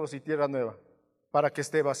cielos nuevos y tierra nueva? Para que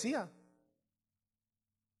esté vacía.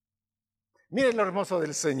 Mire lo hermoso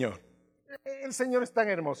del Señor. El Señor es tan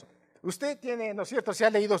hermoso. Usted tiene, ¿no es cierto? ¿Se ha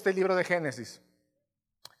leído usted el libro de Génesis?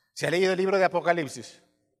 ¿Se ha leído el libro de Apocalipsis?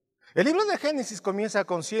 El libro de Génesis comienza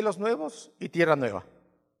con cielos nuevos y tierra nueva.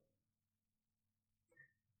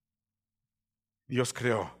 Dios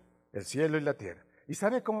creó el cielo y la tierra. ¿Y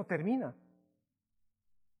sabe cómo termina?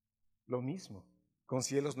 Lo mismo, con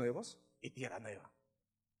cielos nuevos y tierra nueva.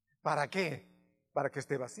 ¿Para qué? ¿Para que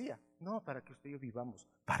esté vacía? No, para que usted y yo vivamos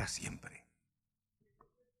para siempre.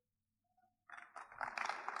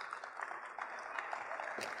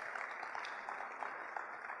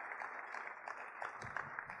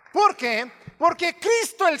 ¿Por qué? Porque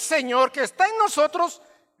Cristo el Señor que está en nosotros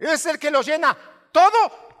es el que lo llena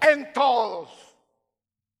todo en todos.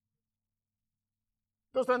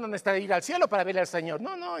 Entonces no necesita ir al cielo para verle al Señor.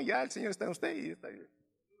 No, ya el Señor está en usted y está ahí.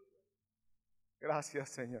 Gracias,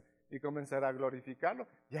 Señor. Y comenzará a glorificarlo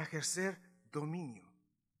y a ejercer dominio.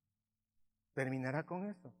 Terminará con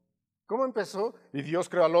esto. ¿Cómo empezó? Y Dios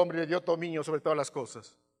creó al hombre y le dio dominio sobre todas las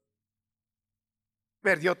cosas.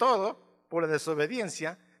 Perdió todo por la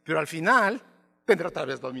desobediencia, pero al final tendrá otra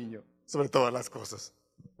vez dominio sobre todas las cosas.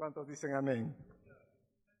 ¿Cuántos dicen amén?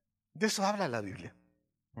 De eso habla la Biblia.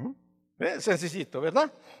 Sencillito,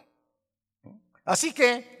 ¿verdad? Así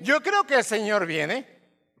que yo creo que el Señor viene,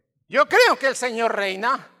 yo creo que el Señor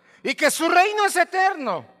reina y que su reino es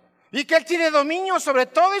eterno y que Él tiene dominio sobre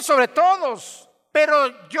todo y sobre todos.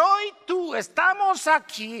 Pero yo y tú estamos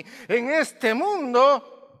aquí en este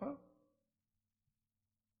mundo.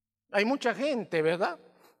 Hay mucha gente, ¿verdad?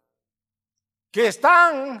 Que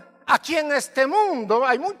están aquí en este mundo,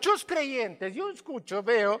 hay muchos creyentes, yo escucho,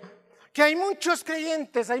 veo que hay muchos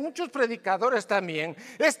creyentes, hay muchos predicadores también,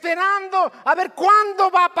 esperando a ver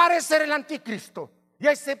cuándo va a aparecer el anticristo. Y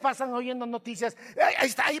ahí se pasan oyendo noticias, ahí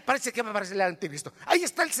está, ahí parece que va a aparecer el anticristo. Ahí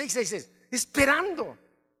está el 666, esperando.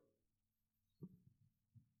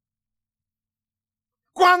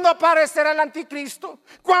 ¿Cuándo aparecerá el anticristo?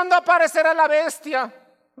 ¿Cuándo aparecerá la bestia?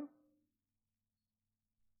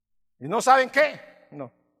 ¿Y no saben qué?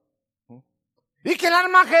 No. Y que el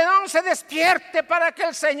Armagedón se despierte para que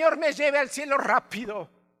el Señor me lleve al cielo rápido.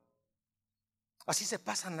 Así se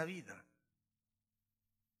pasan la vida.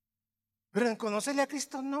 Pero en conocerle a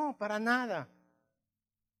Cristo no, para nada.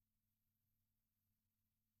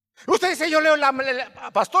 Usted dice, yo leo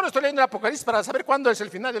pastor, estoy leyendo el Apocalipsis para saber cuándo es el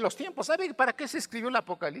final de los tiempos. ¿Sabe para qué se escribió el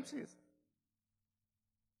Apocalipsis?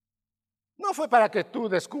 No fue para que tú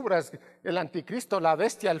descubras el anticristo, la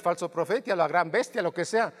bestia, el falso profeta, la gran bestia, lo que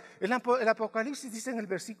sea. El Apocalipsis dice en el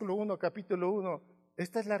versículo 1, capítulo 1,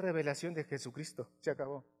 esta es la revelación de Jesucristo, se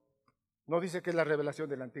acabó. No dice que es la revelación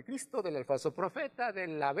del anticristo, del falso profeta, de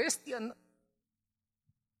la bestia. No.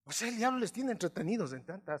 O sea, el diablo les tiene entretenidos en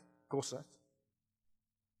tantas cosas.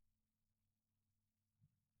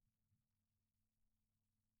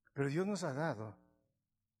 Pero Dios nos ha dado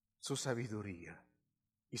su sabiduría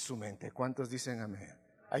y su mente. ¿Cuántos dicen amén?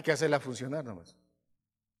 Hay que hacerla funcionar nomás.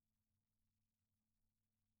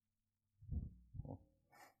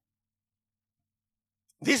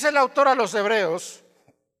 Dice el autor a los Hebreos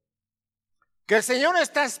que el Señor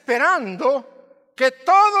está esperando que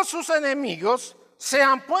todos sus enemigos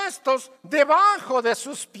sean puestos debajo de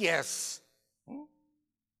sus pies.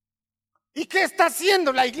 ¿Y qué está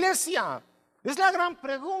haciendo la iglesia? Es la gran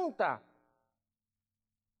pregunta.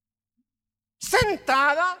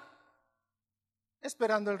 Sentada,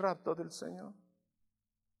 esperando el rapto del Señor.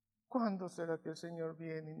 ¿Cuándo será que el Señor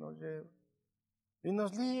viene y nos lleva? Y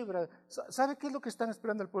nos libra. ¿Sabe qué es lo que están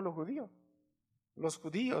esperando el pueblo judío? Los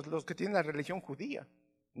judíos, los que tienen la religión judía.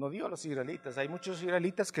 No digo los israelitas. Hay muchos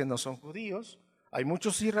israelitas que no son judíos. Hay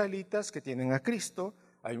muchos israelitas que tienen a Cristo.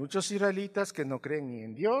 Hay muchos israelitas que no creen ni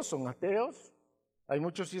en Dios, son ateos. Hay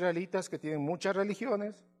muchos israelitas que tienen muchas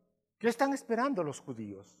religiones. ¿Qué están esperando los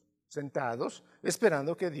judíos? Sentados,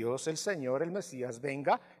 esperando que Dios, el Señor, el Mesías,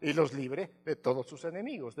 venga y los libre de todos sus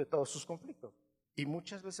enemigos, de todos sus conflictos. Y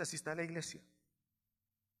muchas veces así está la iglesia.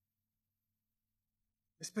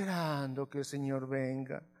 Esperando que el Señor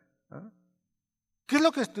venga. ¿Ah? ¿Qué es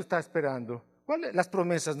lo que tú estás esperando? Las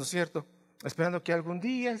promesas, ¿no es cierto? Esperando que algún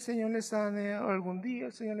día el Señor le sane, o algún día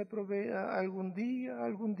el Señor le provea, algún día.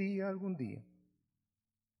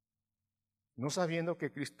 No sabiendo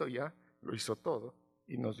que Cristo ya lo hizo todo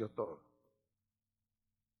y nos dio todo.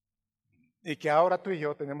 Y que ahora tú y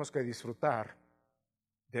yo tenemos que disfrutar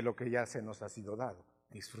de lo que ya se nos ha sido dado.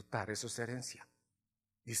 Disfrutar, eso es herencia.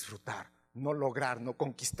 Disfrutar, no lograr, no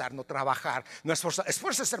conquistar, no trabajar, no esforzar.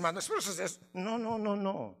 Esfuerces, hermano, esfuerces.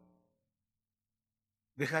 No.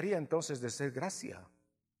 Dejaría entonces de ser gracia,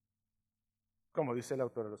 como dice el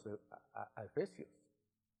autor de los a Efesios.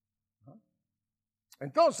 ¿No?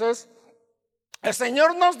 Entonces, el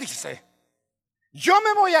Señor nos dice, yo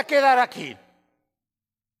me voy a quedar aquí,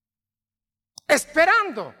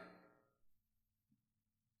 esperando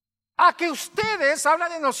a que ustedes, habla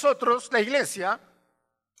de nosotros, la iglesia,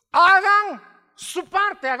 hagan su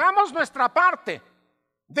parte, hagamos nuestra parte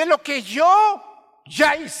de lo que yo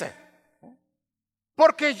ya hice.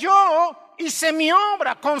 Porque yo hice mi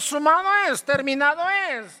obra, consumado es, terminado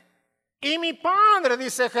es. Y mi Padre,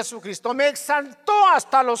 dice Jesucristo, me exaltó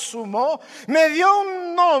hasta lo sumo, me dio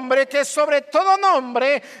un nombre que es sobre todo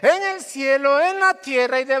nombre en el cielo, en la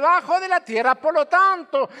tierra y debajo de la tierra. Por lo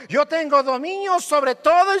tanto, yo tengo dominio sobre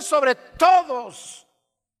todo y sobre todos.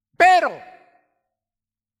 Pero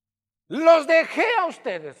los dejé a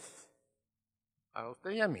ustedes, a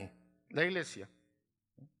usted y a mí, la iglesia.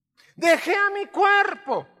 Dejé a mi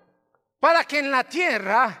cuerpo para que en la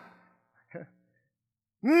tierra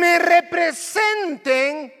me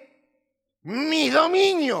representen mi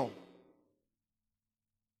dominio.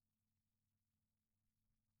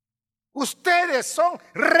 Ustedes son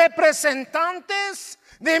representantes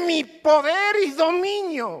de mi poder y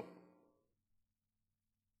dominio.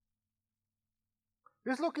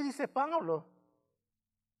 Es lo que dice Pablo.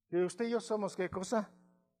 Que usted y yo somos, ¿qué cosa?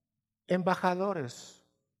 Embajadores.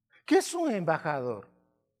 ¿Qué es un embajador?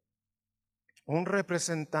 Un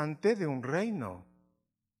representante de un reino,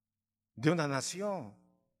 de una nación.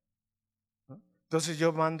 Entonces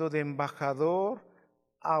yo mando de embajador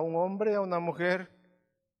a un hombre, a una mujer,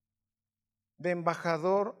 de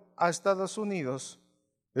embajador a Estados Unidos.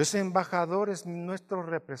 Ese embajador es nuestro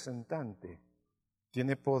representante.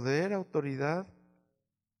 Tiene poder, autoridad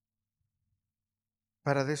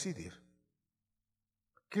para decidir.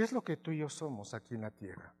 ¿Qué es lo que tú y yo somos aquí en la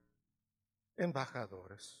tierra?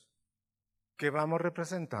 Embajadores que vamos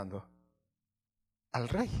representando al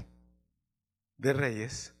Rey de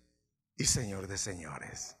Reyes y Señor de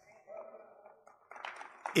Señores,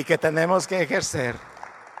 y que tenemos que ejercer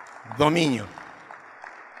dominio.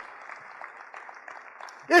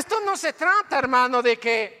 Esto no se trata, hermano, de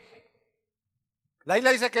que la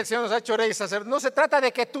Biblia dice que el Señor nos ha hecho reyes y sacerdotes. No se trata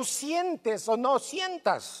de que tú sientes o no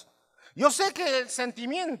sientas. Yo sé que el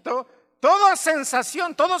sentimiento, toda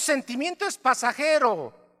sensación, todo sentimiento es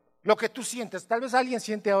pasajero. Lo que tú sientes, tal vez alguien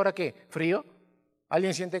siente ahora ¿qué? Frío,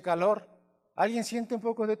 alguien siente calor, alguien siente un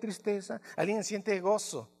poco de tristeza, alguien siente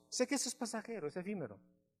gozo. Sé que eso es pasajero, es efímero.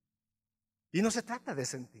 Y no se trata de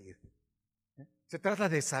sentir, se trata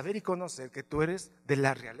de saber y conocer que tú eres de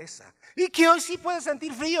la realeza. Y que hoy sí puedes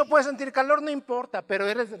sentir frío, puedes sentir calor, no importa, pero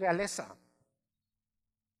eres de realeza.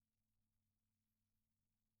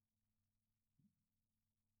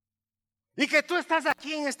 Y que tú estás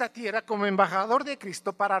aquí en esta tierra como embajador de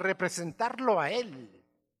Cristo para representarlo a Él.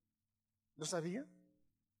 ¿Lo sabía?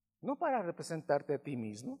 No para representarte a ti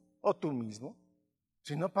mismo o tú mismo,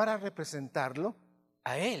 sino para representarlo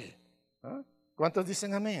a Él. ¿Ah? ¿Cuántos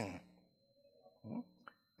dicen amén?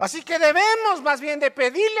 Así que debemos más bien de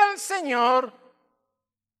pedirle al Señor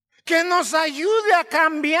que nos ayude a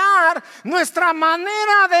cambiar nuestra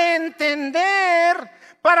manera de entender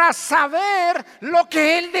para saber lo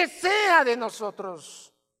que Él desea de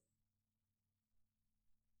nosotros.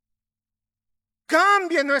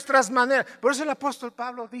 Cambie nuestras maneras. Por eso el apóstol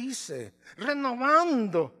Pablo dice,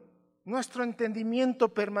 renovando nuestro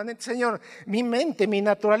entendimiento permanente. Señor, mi mente, mi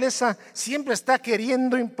naturaleza siempre está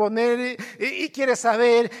queriendo imponer y quiere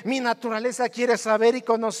saber. Mi naturaleza quiere saber y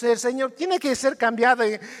conocer. Señor, tiene que ser cambiada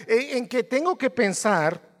en que tengo que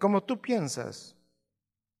pensar como tú piensas.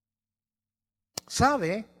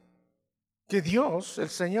 Sabe que Dios, el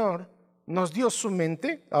Señor, nos dio su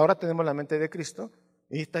mente. Ahora tenemos la mente de Cristo.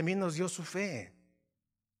 Y también nos dio su fe.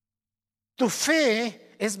 Tu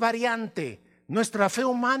fe es variante. Nuestra fe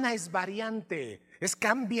humana es variante, es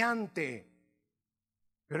cambiante.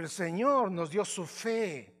 Pero el Señor nos dio su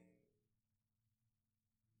fe.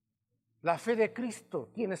 La fe de Cristo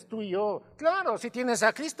tienes tú y yo. Claro, si tienes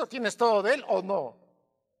a Cristo, tienes todo de Él o no.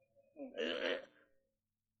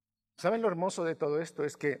 ¿Saben lo hermoso de todo esto?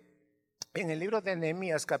 Es que en el libro de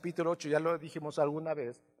Nehemías, capítulo 8, ya lo dijimos alguna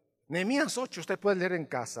vez. Nehemías 8, usted puede leer en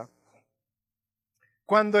casa.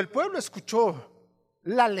 Cuando el pueblo escuchó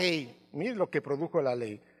la ley, mire lo que produjo la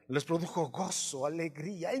ley, les produjo gozo,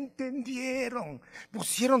 alegría, entendieron,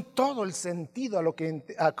 pusieron todo el sentido a lo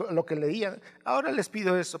que leían. Ahora les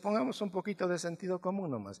pido eso, pongamos un poquito de sentido común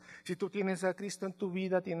nomás. Si tú tienes a Cristo en tu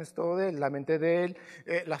vida, tienes todo de Él, la mente de Él,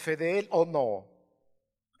 la fe de Él o no.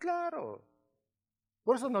 Claro,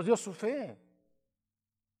 por eso nos dio su fe.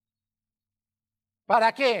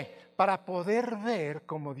 ¿Para qué? Para poder ver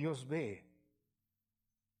como Dios ve.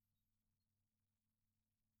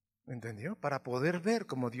 ¿Entendió? Para poder ver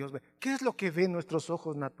como Dios ve. ¿Qué es lo que ven nuestros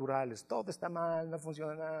ojos naturales? Todo está mal, no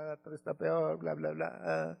funciona nada, todo está peor, bla, bla,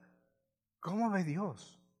 bla. ¿Cómo ve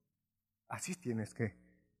Dios? Así tienes que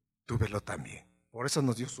tú verlo también. Por eso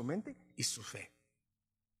nos dio su mente y su fe.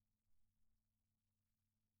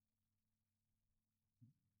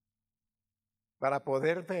 Para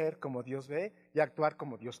poder ver como Dios ve y actuar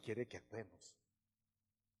como Dios quiere que actuemos.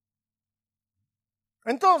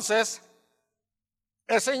 Entonces,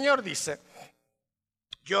 el Señor dice,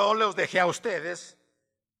 yo los dejé a ustedes,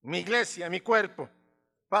 mi iglesia, mi cuerpo,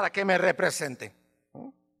 para que me representen.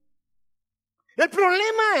 El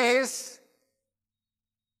problema es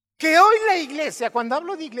que hoy la iglesia, cuando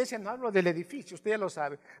hablo de iglesia no hablo del edificio, usted ya lo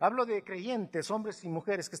sabe, hablo de creyentes, hombres y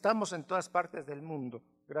mujeres que estamos en todas partes del mundo,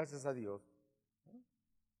 gracias a Dios.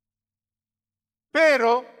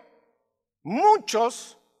 Pero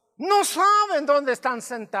muchos no saben dónde están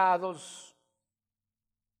sentados.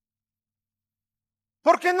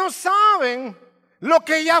 Porque no saben lo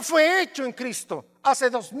que ya fue hecho en Cristo hace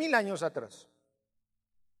 2000 años atrás.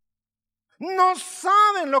 No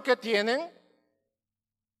saben lo que tienen.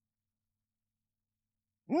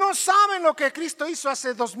 No saben lo que Cristo hizo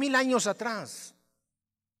hace 2000 años atrás.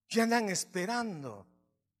 Y andan esperando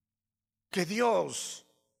que Dios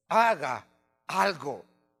haga algo.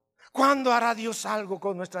 ¿Cuándo hará Dios algo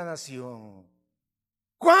con nuestra nación?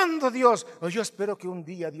 ¿Cuándo Dios? Yo espero que un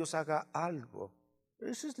día Dios haga algo.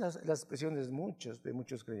 Esa es la expresión de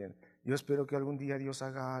muchos creyentes. Yo espero que algún día Dios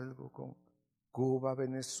haga algo con Cuba,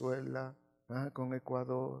 Venezuela, con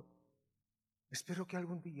Ecuador. Espero que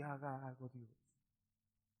algún día haga algo Dios.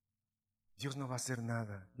 Dios no va a hacer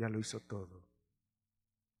nada, ya lo hizo todo.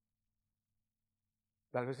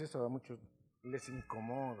 Tal vez eso a muchos les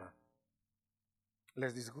incomoda,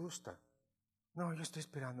 les disgusta. No, yo estoy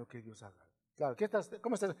esperando que Dios haga. Claro,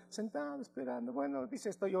 ¿cómo estás? Sentado, esperando. Bueno, dice,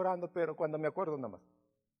 estoy orando, pero cuando me acuerdo nada más.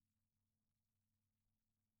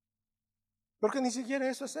 Porque ni siquiera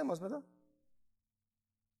eso hacemos, ¿verdad?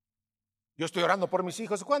 Yo estoy orando por mis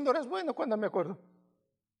hijos. ¿Cuándo oras? Bueno, cuando me acuerdo.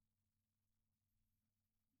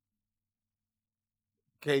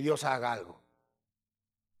 Que Dios haga algo.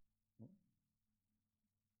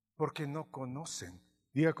 Porque no conocen.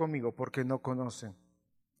 Diga conmigo, porque no conocen.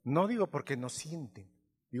 No digo porque no sienten.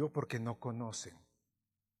 Digo porque no conocen.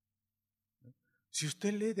 Si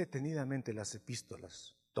usted lee detenidamente las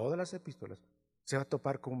epístolas, todas las epístolas, se va a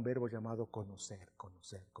topar con un verbo llamado conocer,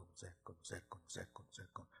 conocer, conocer, conocer, conocer, conocer,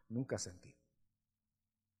 conocer. Nunca sentir.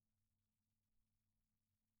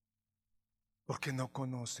 Porque no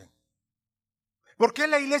conocen. ¿Por qué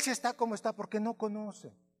la iglesia está como está? Porque no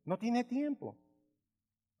conoce. No tiene tiempo.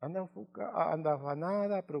 Anda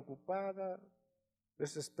afanada, preocupada,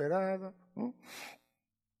 desesperada.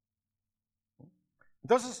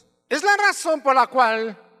 Entonces, es la razón por la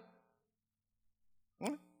cual,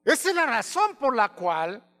 esa es la razón por la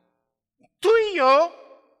cual tú y yo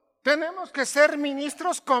Tenemos que ser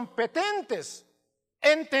ministros competentes,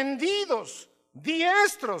 entendidos,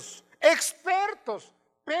 diestros, expertos,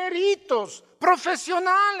 peritos,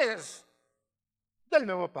 profesionales del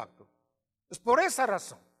nuevo pacto. Es por esa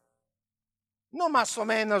razón. No más o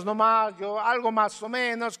menos, no más, yo algo más o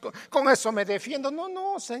menos, con eso me defiendo. No,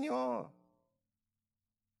 no, Señor.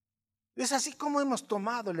 Es así como hemos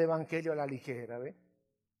tomado el Evangelio a la ligera, ¿ve?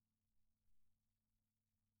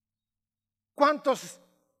 ¿Cuántos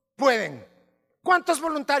pueden? ¿Cuántos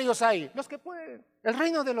voluntarios hay? Los que pueden. El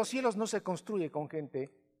reino de los cielos no se construye con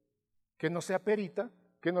gente que no sea perita,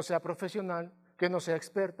 que no sea profesional, que no sea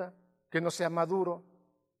experta, que no sea maduro.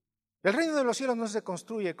 El reino de los cielos no se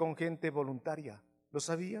construye con gente voluntaria. ¿Lo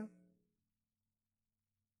sabía?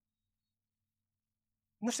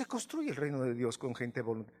 No se construye el reino de Dios con gente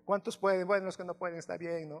voluntaria. ¿Cuántos pueden? Bueno, los que no pueden está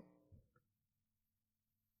bien, ¿no?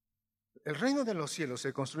 El reino de los cielos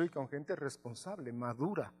se construye con gente responsable,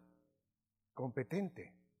 madura,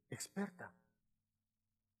 competente, experta.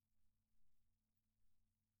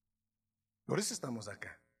 Por eso estamos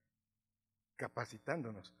acá,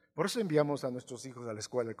 capacitándonos. Por eso enviamos a nuestros hijos a la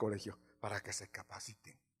escuela, al colegio, para que se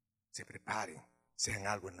capaciten, se preparen, sean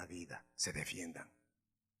algo en la vida, se defiendan.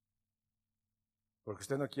 Porque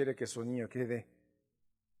usted no quiere que su niño quede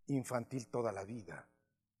infantil toda la vida,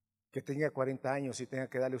 que tenga 40 años y tenga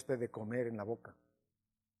que darle usted de comer en la boca.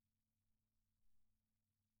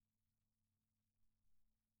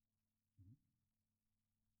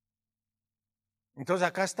 Entonces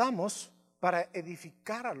acá estamos para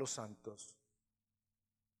edificar a los santos.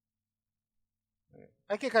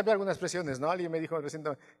 Hay que cambiar algunas expresiones, ¿no? Alguien me dijo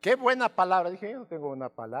recientemente, qué buena palabra. Dije, yo no tengo una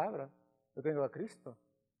palabra, yo tengo a Cristo.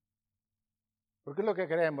 Porque es lo que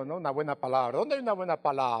queremos, ¿no? Una buena palabra. ¿Dónde hay una buena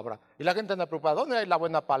palabra? Y la gente anda preocupada, ¿dónde hay la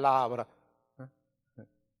buena palabra?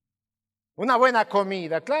 Una buena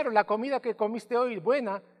comida. Claro, la comida que comiste hoy es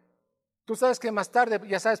buena. Tú sabes que más tarde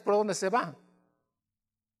ya sabes por dónde se va.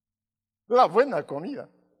 La buena comida.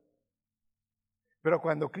 Pero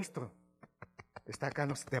cuando Cristo está acá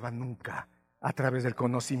no se te va nunca a través del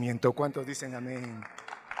conocimiento. ¿Cuántos dicen amén?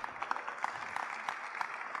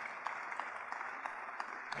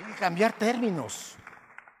 Hay que cambiar términos.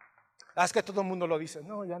 Es que todo el mundo lo dice.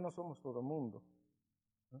 No, ya no somos todo el mundo.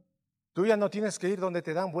 Tú ya no tienes que ir donde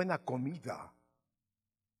te dan buena comida.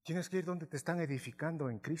 Tienes que ir donde te están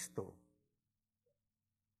edificando en Cristo.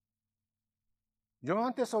 Yo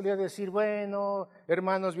antes solía decir, bueno,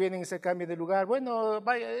 hermanos vienen y se cambian de lugar. Bueno,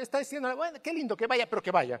 vaya, está diciendo, bueno, qué lindo que vaya, pero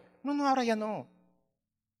que vaya. No, no, ahora ya no.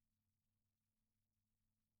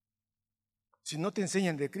 Si no te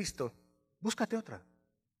enseñan de Cristo, búscate otra.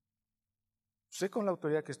 Sé con la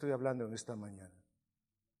autoridad que estoy hablando en esta mañana.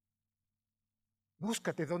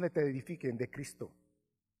 Búscate donde te edifiquen de Cristo.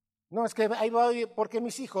 No, es que ahí voy porque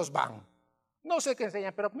mis hijos van. No sé qué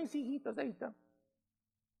enseñan, pero mis hijitos ahí están.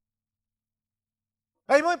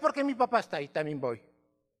 Ahí voy porque mi papá está ahí, también voy.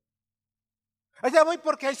 Allá voy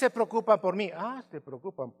porque ahí se preocupan por mí. Ah, se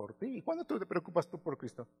preocupan por ti. ¿Y cuándo te preocupas tú por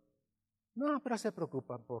Cristo? No, pero se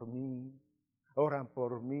preocupan por mí, oran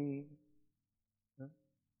por mí.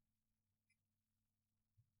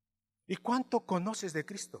 ¿Y cuánto conoces de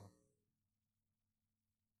Cristo?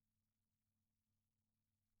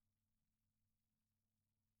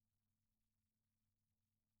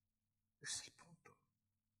 Es el punto.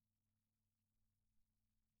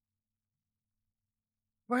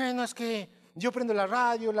 Bueno, es que yo prendo la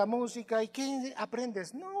radio, la música, ¿y qué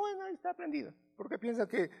aprendes? No, bueno, ahí está aprendido. Porque piensa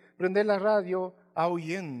que prender la radio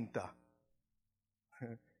ahuyenta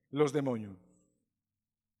los demonios.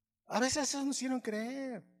 A veces eso nos hicieron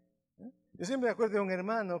creer. Yo siempre me acuerdo de un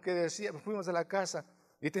hermano que decía, fuimos a la casa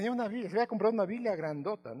y tenía una Biblia, se había comprado una Biblia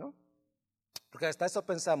grandota, ¿no? Porque hasta eso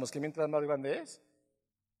pensamos que mientras más grande es,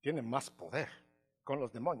 tiene más poder con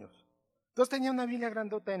los demonios. Entonces tenía una Biblia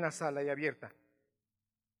grandota en la sala y abierta.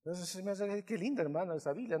 Entonces me hace, qué linda hermano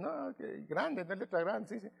esa Biblia, ¿no? Qué grande, de letra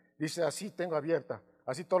grande. Sí. Dice, así tengo abierta,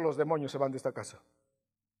 así todos los demonios se van de esta casa.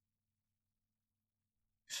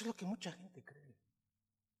 Eso es lo que mucha gente cree.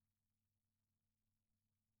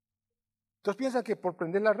 Entonces piensan que por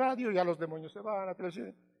prender la radio ya los demonios se van a la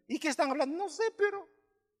televisión. ¿Y qué están hablando? No sé, pero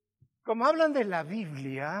como hablan de la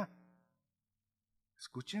Biblia,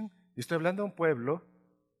 escuchen, yo estoy hablando de un pueblo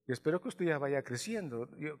y espero que usted ya vaya creciendo.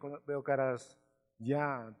 Yo veo caras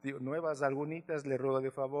ya nuevas, algunitas, le ruego de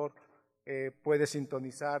favor, puede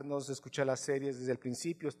sintonizarnos, escuchar las series desde el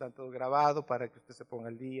principio, están todo grabado para que usted se ponga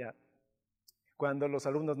al día. Cuando los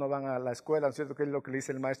alumnos no van a la escuela, ¿no es cierto? Que es lo que le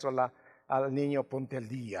dice el maestro al niño, ponte al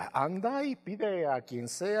día. Anda y pide a quien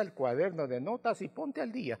sea el cuaderno de notas y ponte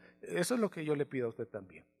al día. Eso es lo que yo le pido a usted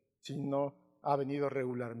también, si no ha venido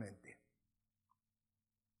regularmente.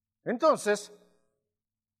 Entonces,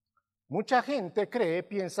 mucha gente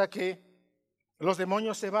piensa que los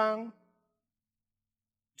demonios se van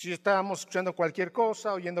si estábamos escuchando cualquier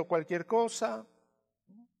cosa, oyendo cualquier cosa,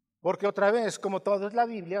 porque otra vez, como todo es la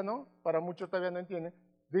Biblia, ¿no? Para muchos todavía no entienden,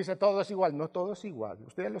 dice todo es igual. No todo es igual,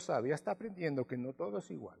 usted ya lo sabe, ya está aprendiendo que no todo es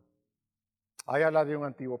igual. Ahí habla de un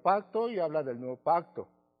antiguo pacto y habla del nuevo pacto,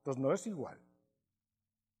 entonces no es igual.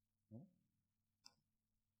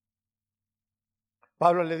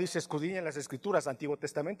 Pablo le dice, escudriñen las Escrituras, Antiguo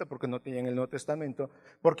Testamento, porque no tienen el Nuevo Testamento,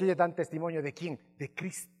 porque ellos dan testimonio ¿de quién? De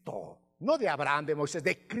Cristo, no de Abraham, de Moisés,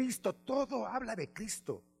 de Cristo, todo habla de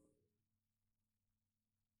Cristo.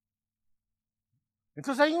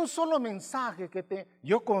 Entonces hay un solo mensaje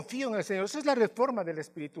yo confío en el Señor. Esa es la reforma del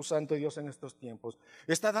Espíritu Santo de Dios en estos tiempos.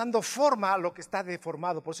 Está dando forma a lo que está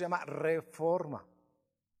deformado, por eso se llama reforma.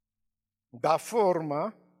 Da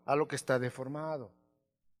forma a lo que está deformado.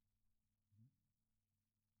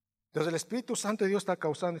 Entonces el Espíritu Santo de Dios está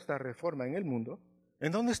causando esta reforma en el mundo, en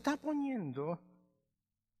donde está poniendo,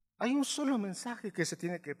 hay un solo mensaje que se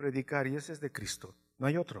tiene que predicar y ese es de Cristo. No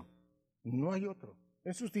hay otro, no hay otro.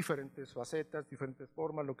 En sus diferentes facetas, diferentes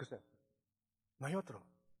formas, lo que sea. No hay otro.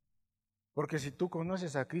 Porque si tú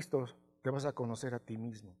conoces a Cristo, te vas a conocer a ti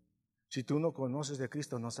mismo. Si tú no conoces de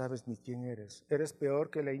Cristo, no sabes ni quién eres. Eres peor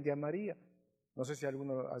que la India María. No sé si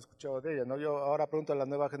alguno ha escuchado de ella, ¿no? Yo ahora pregunto a la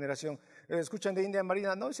nueva generación, ¿escuchan de India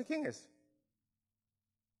María? No sé quién es.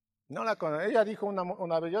 No la conozco. Ella dijo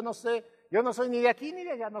una vez, yo no sé, yo no soy ni de aquí ni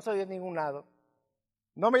de allá, no soy de ningún lado.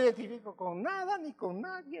 No me identifico con nada ni con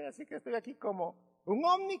nadie, así que estoy aquí como un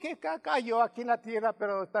ovni que cayó aquí en la tierra,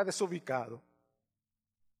 pero está desubicado.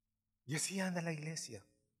 Y así anda la iglesia,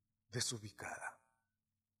 desubicada.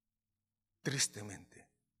 Tristemente.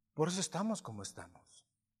 Por eso estamos como estamos.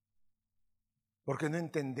 Porque no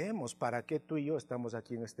entendemos para qué tú y yo estamos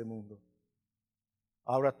aquí en este mundo.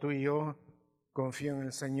 Ahora tú y yo confío en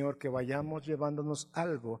el Señor que vayamos llevándonos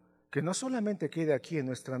algo que no solamente quede aquí en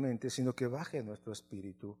nuestra mente, sino que baje en nuestro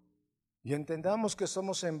espíritu. Y entendamos que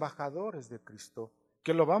somos embajadores de Cristo,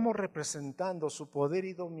 que lo vamos representando su poder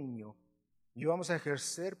y dominio. Y vamos a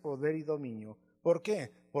ejercer poder y dominio. ¿Por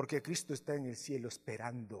qué? Porque Cristo está en el cielo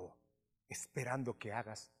esperando que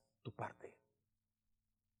hagas tu parte.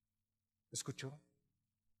 ¿Escuchó?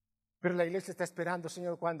 Pero la iglesia está esperando,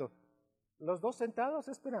 Señor, ¿cuándo? Los dos sentados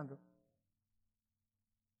esperando.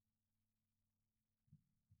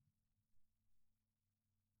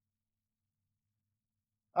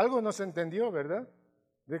 Algo no se entendió, ¿verdad?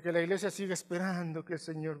 De que la iglesia sigue esperando que el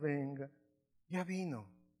Señor venga. Ya vino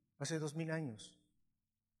hace 2000 años.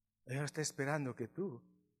 Ella está esperando que tú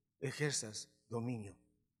ejerzas dominio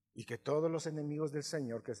y que todos los enemigos del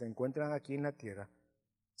Señor que se encuentran aquí en la tierra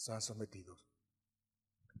sean sometidos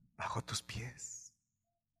bajo tus pies,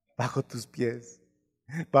 bajo tus pies,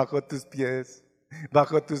 bajo tus pies,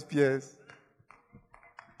 bajo tus pies.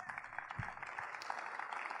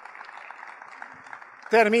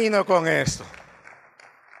 Termino con esto.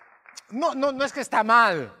 No es que está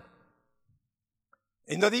mal.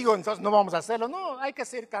 Y no digo, entonces no vamos a hacerlo. No, hay que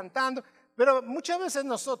seguir cantando. Pero muchas veces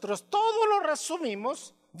nosotros todo lo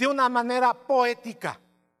resumimos de una manera poética.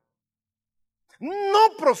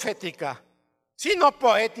 No profética, sino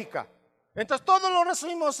poética. Entonces todo lo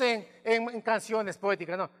resumimos en canciones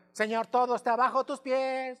poéticas. No, Señor, todo está bajo tus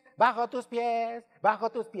pies, bajo tus pies, bajo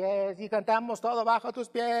tus pies. Y cantamos todo bajo tus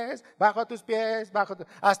pies, bajo tus pies,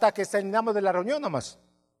 hasta que terminamos de la reunión nomás.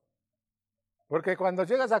 Porque cuando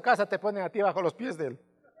llegas a casa te ponen a ti bajo los pies de él.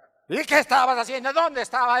 ¿Y qué estabas haciendo? ¿Dónde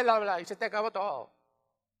estaba él? Y se te acabó todo.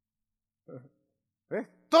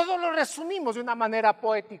 Todo lo resumimos de una manera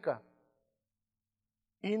poética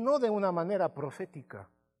y no de una manera profética,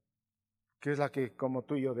 que es la que como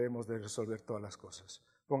tú y yo debemos de resolver todas las cosas.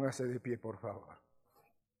 Póngase de pie, por favor.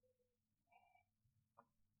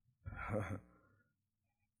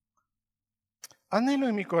 Anhelo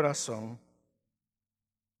en mi corazón,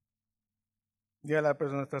 ya la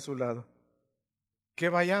persona está a su lado, que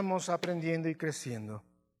vayamos aprendiendo y creciendo.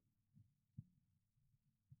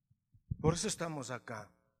 Por eso estamos acá.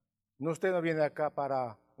 No, usted no viene acá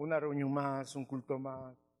para una reunión más, un culto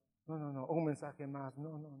más, no, un mensaje más,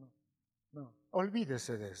 no.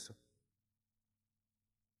 Olvídese de eso.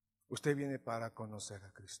 Usted viene para conocer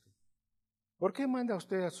a Cristo. ¿Por qué manda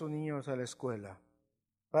usted a sus niños a la escuela?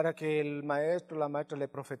 Para que el maestro, la maestra le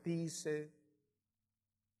profetice,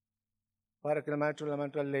 para que el maestro, la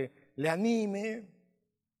maestra le anime.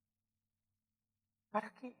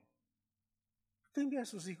 ¿Para qué? Usted envía a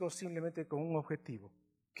sus hijos simplemente con un objetivo,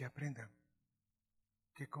 que aprendan,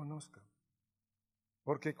 que conozcan.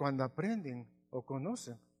 Porque cuando aprenden o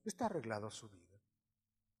conocen, está arreglado su vida.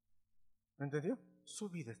 ¿Me entendió? su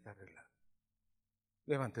vida está arreglada.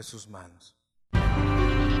 Levante sus manos.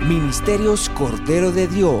 Ministerios Cordero de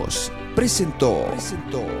Dios presentó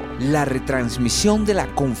la retransmisión de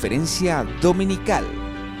la conferencia dominical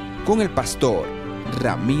con el pastor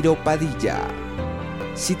Ramiro Padilla.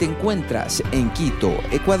 Si te encuentras en Quito,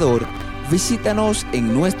 Ecuador, visítanos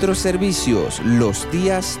en nuestros servicios los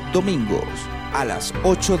días domingos a las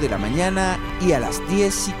 8 de la mañana y a las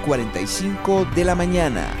 10:45 de la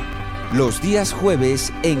mañana. Los días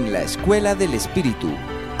jueves en la Escuela del Espíritu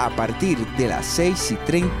a partir de las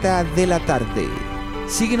 6:30 de la tarde.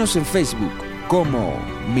 Síguenos en Facebook como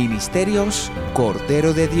Ministerios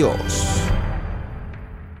Cordero de Dios.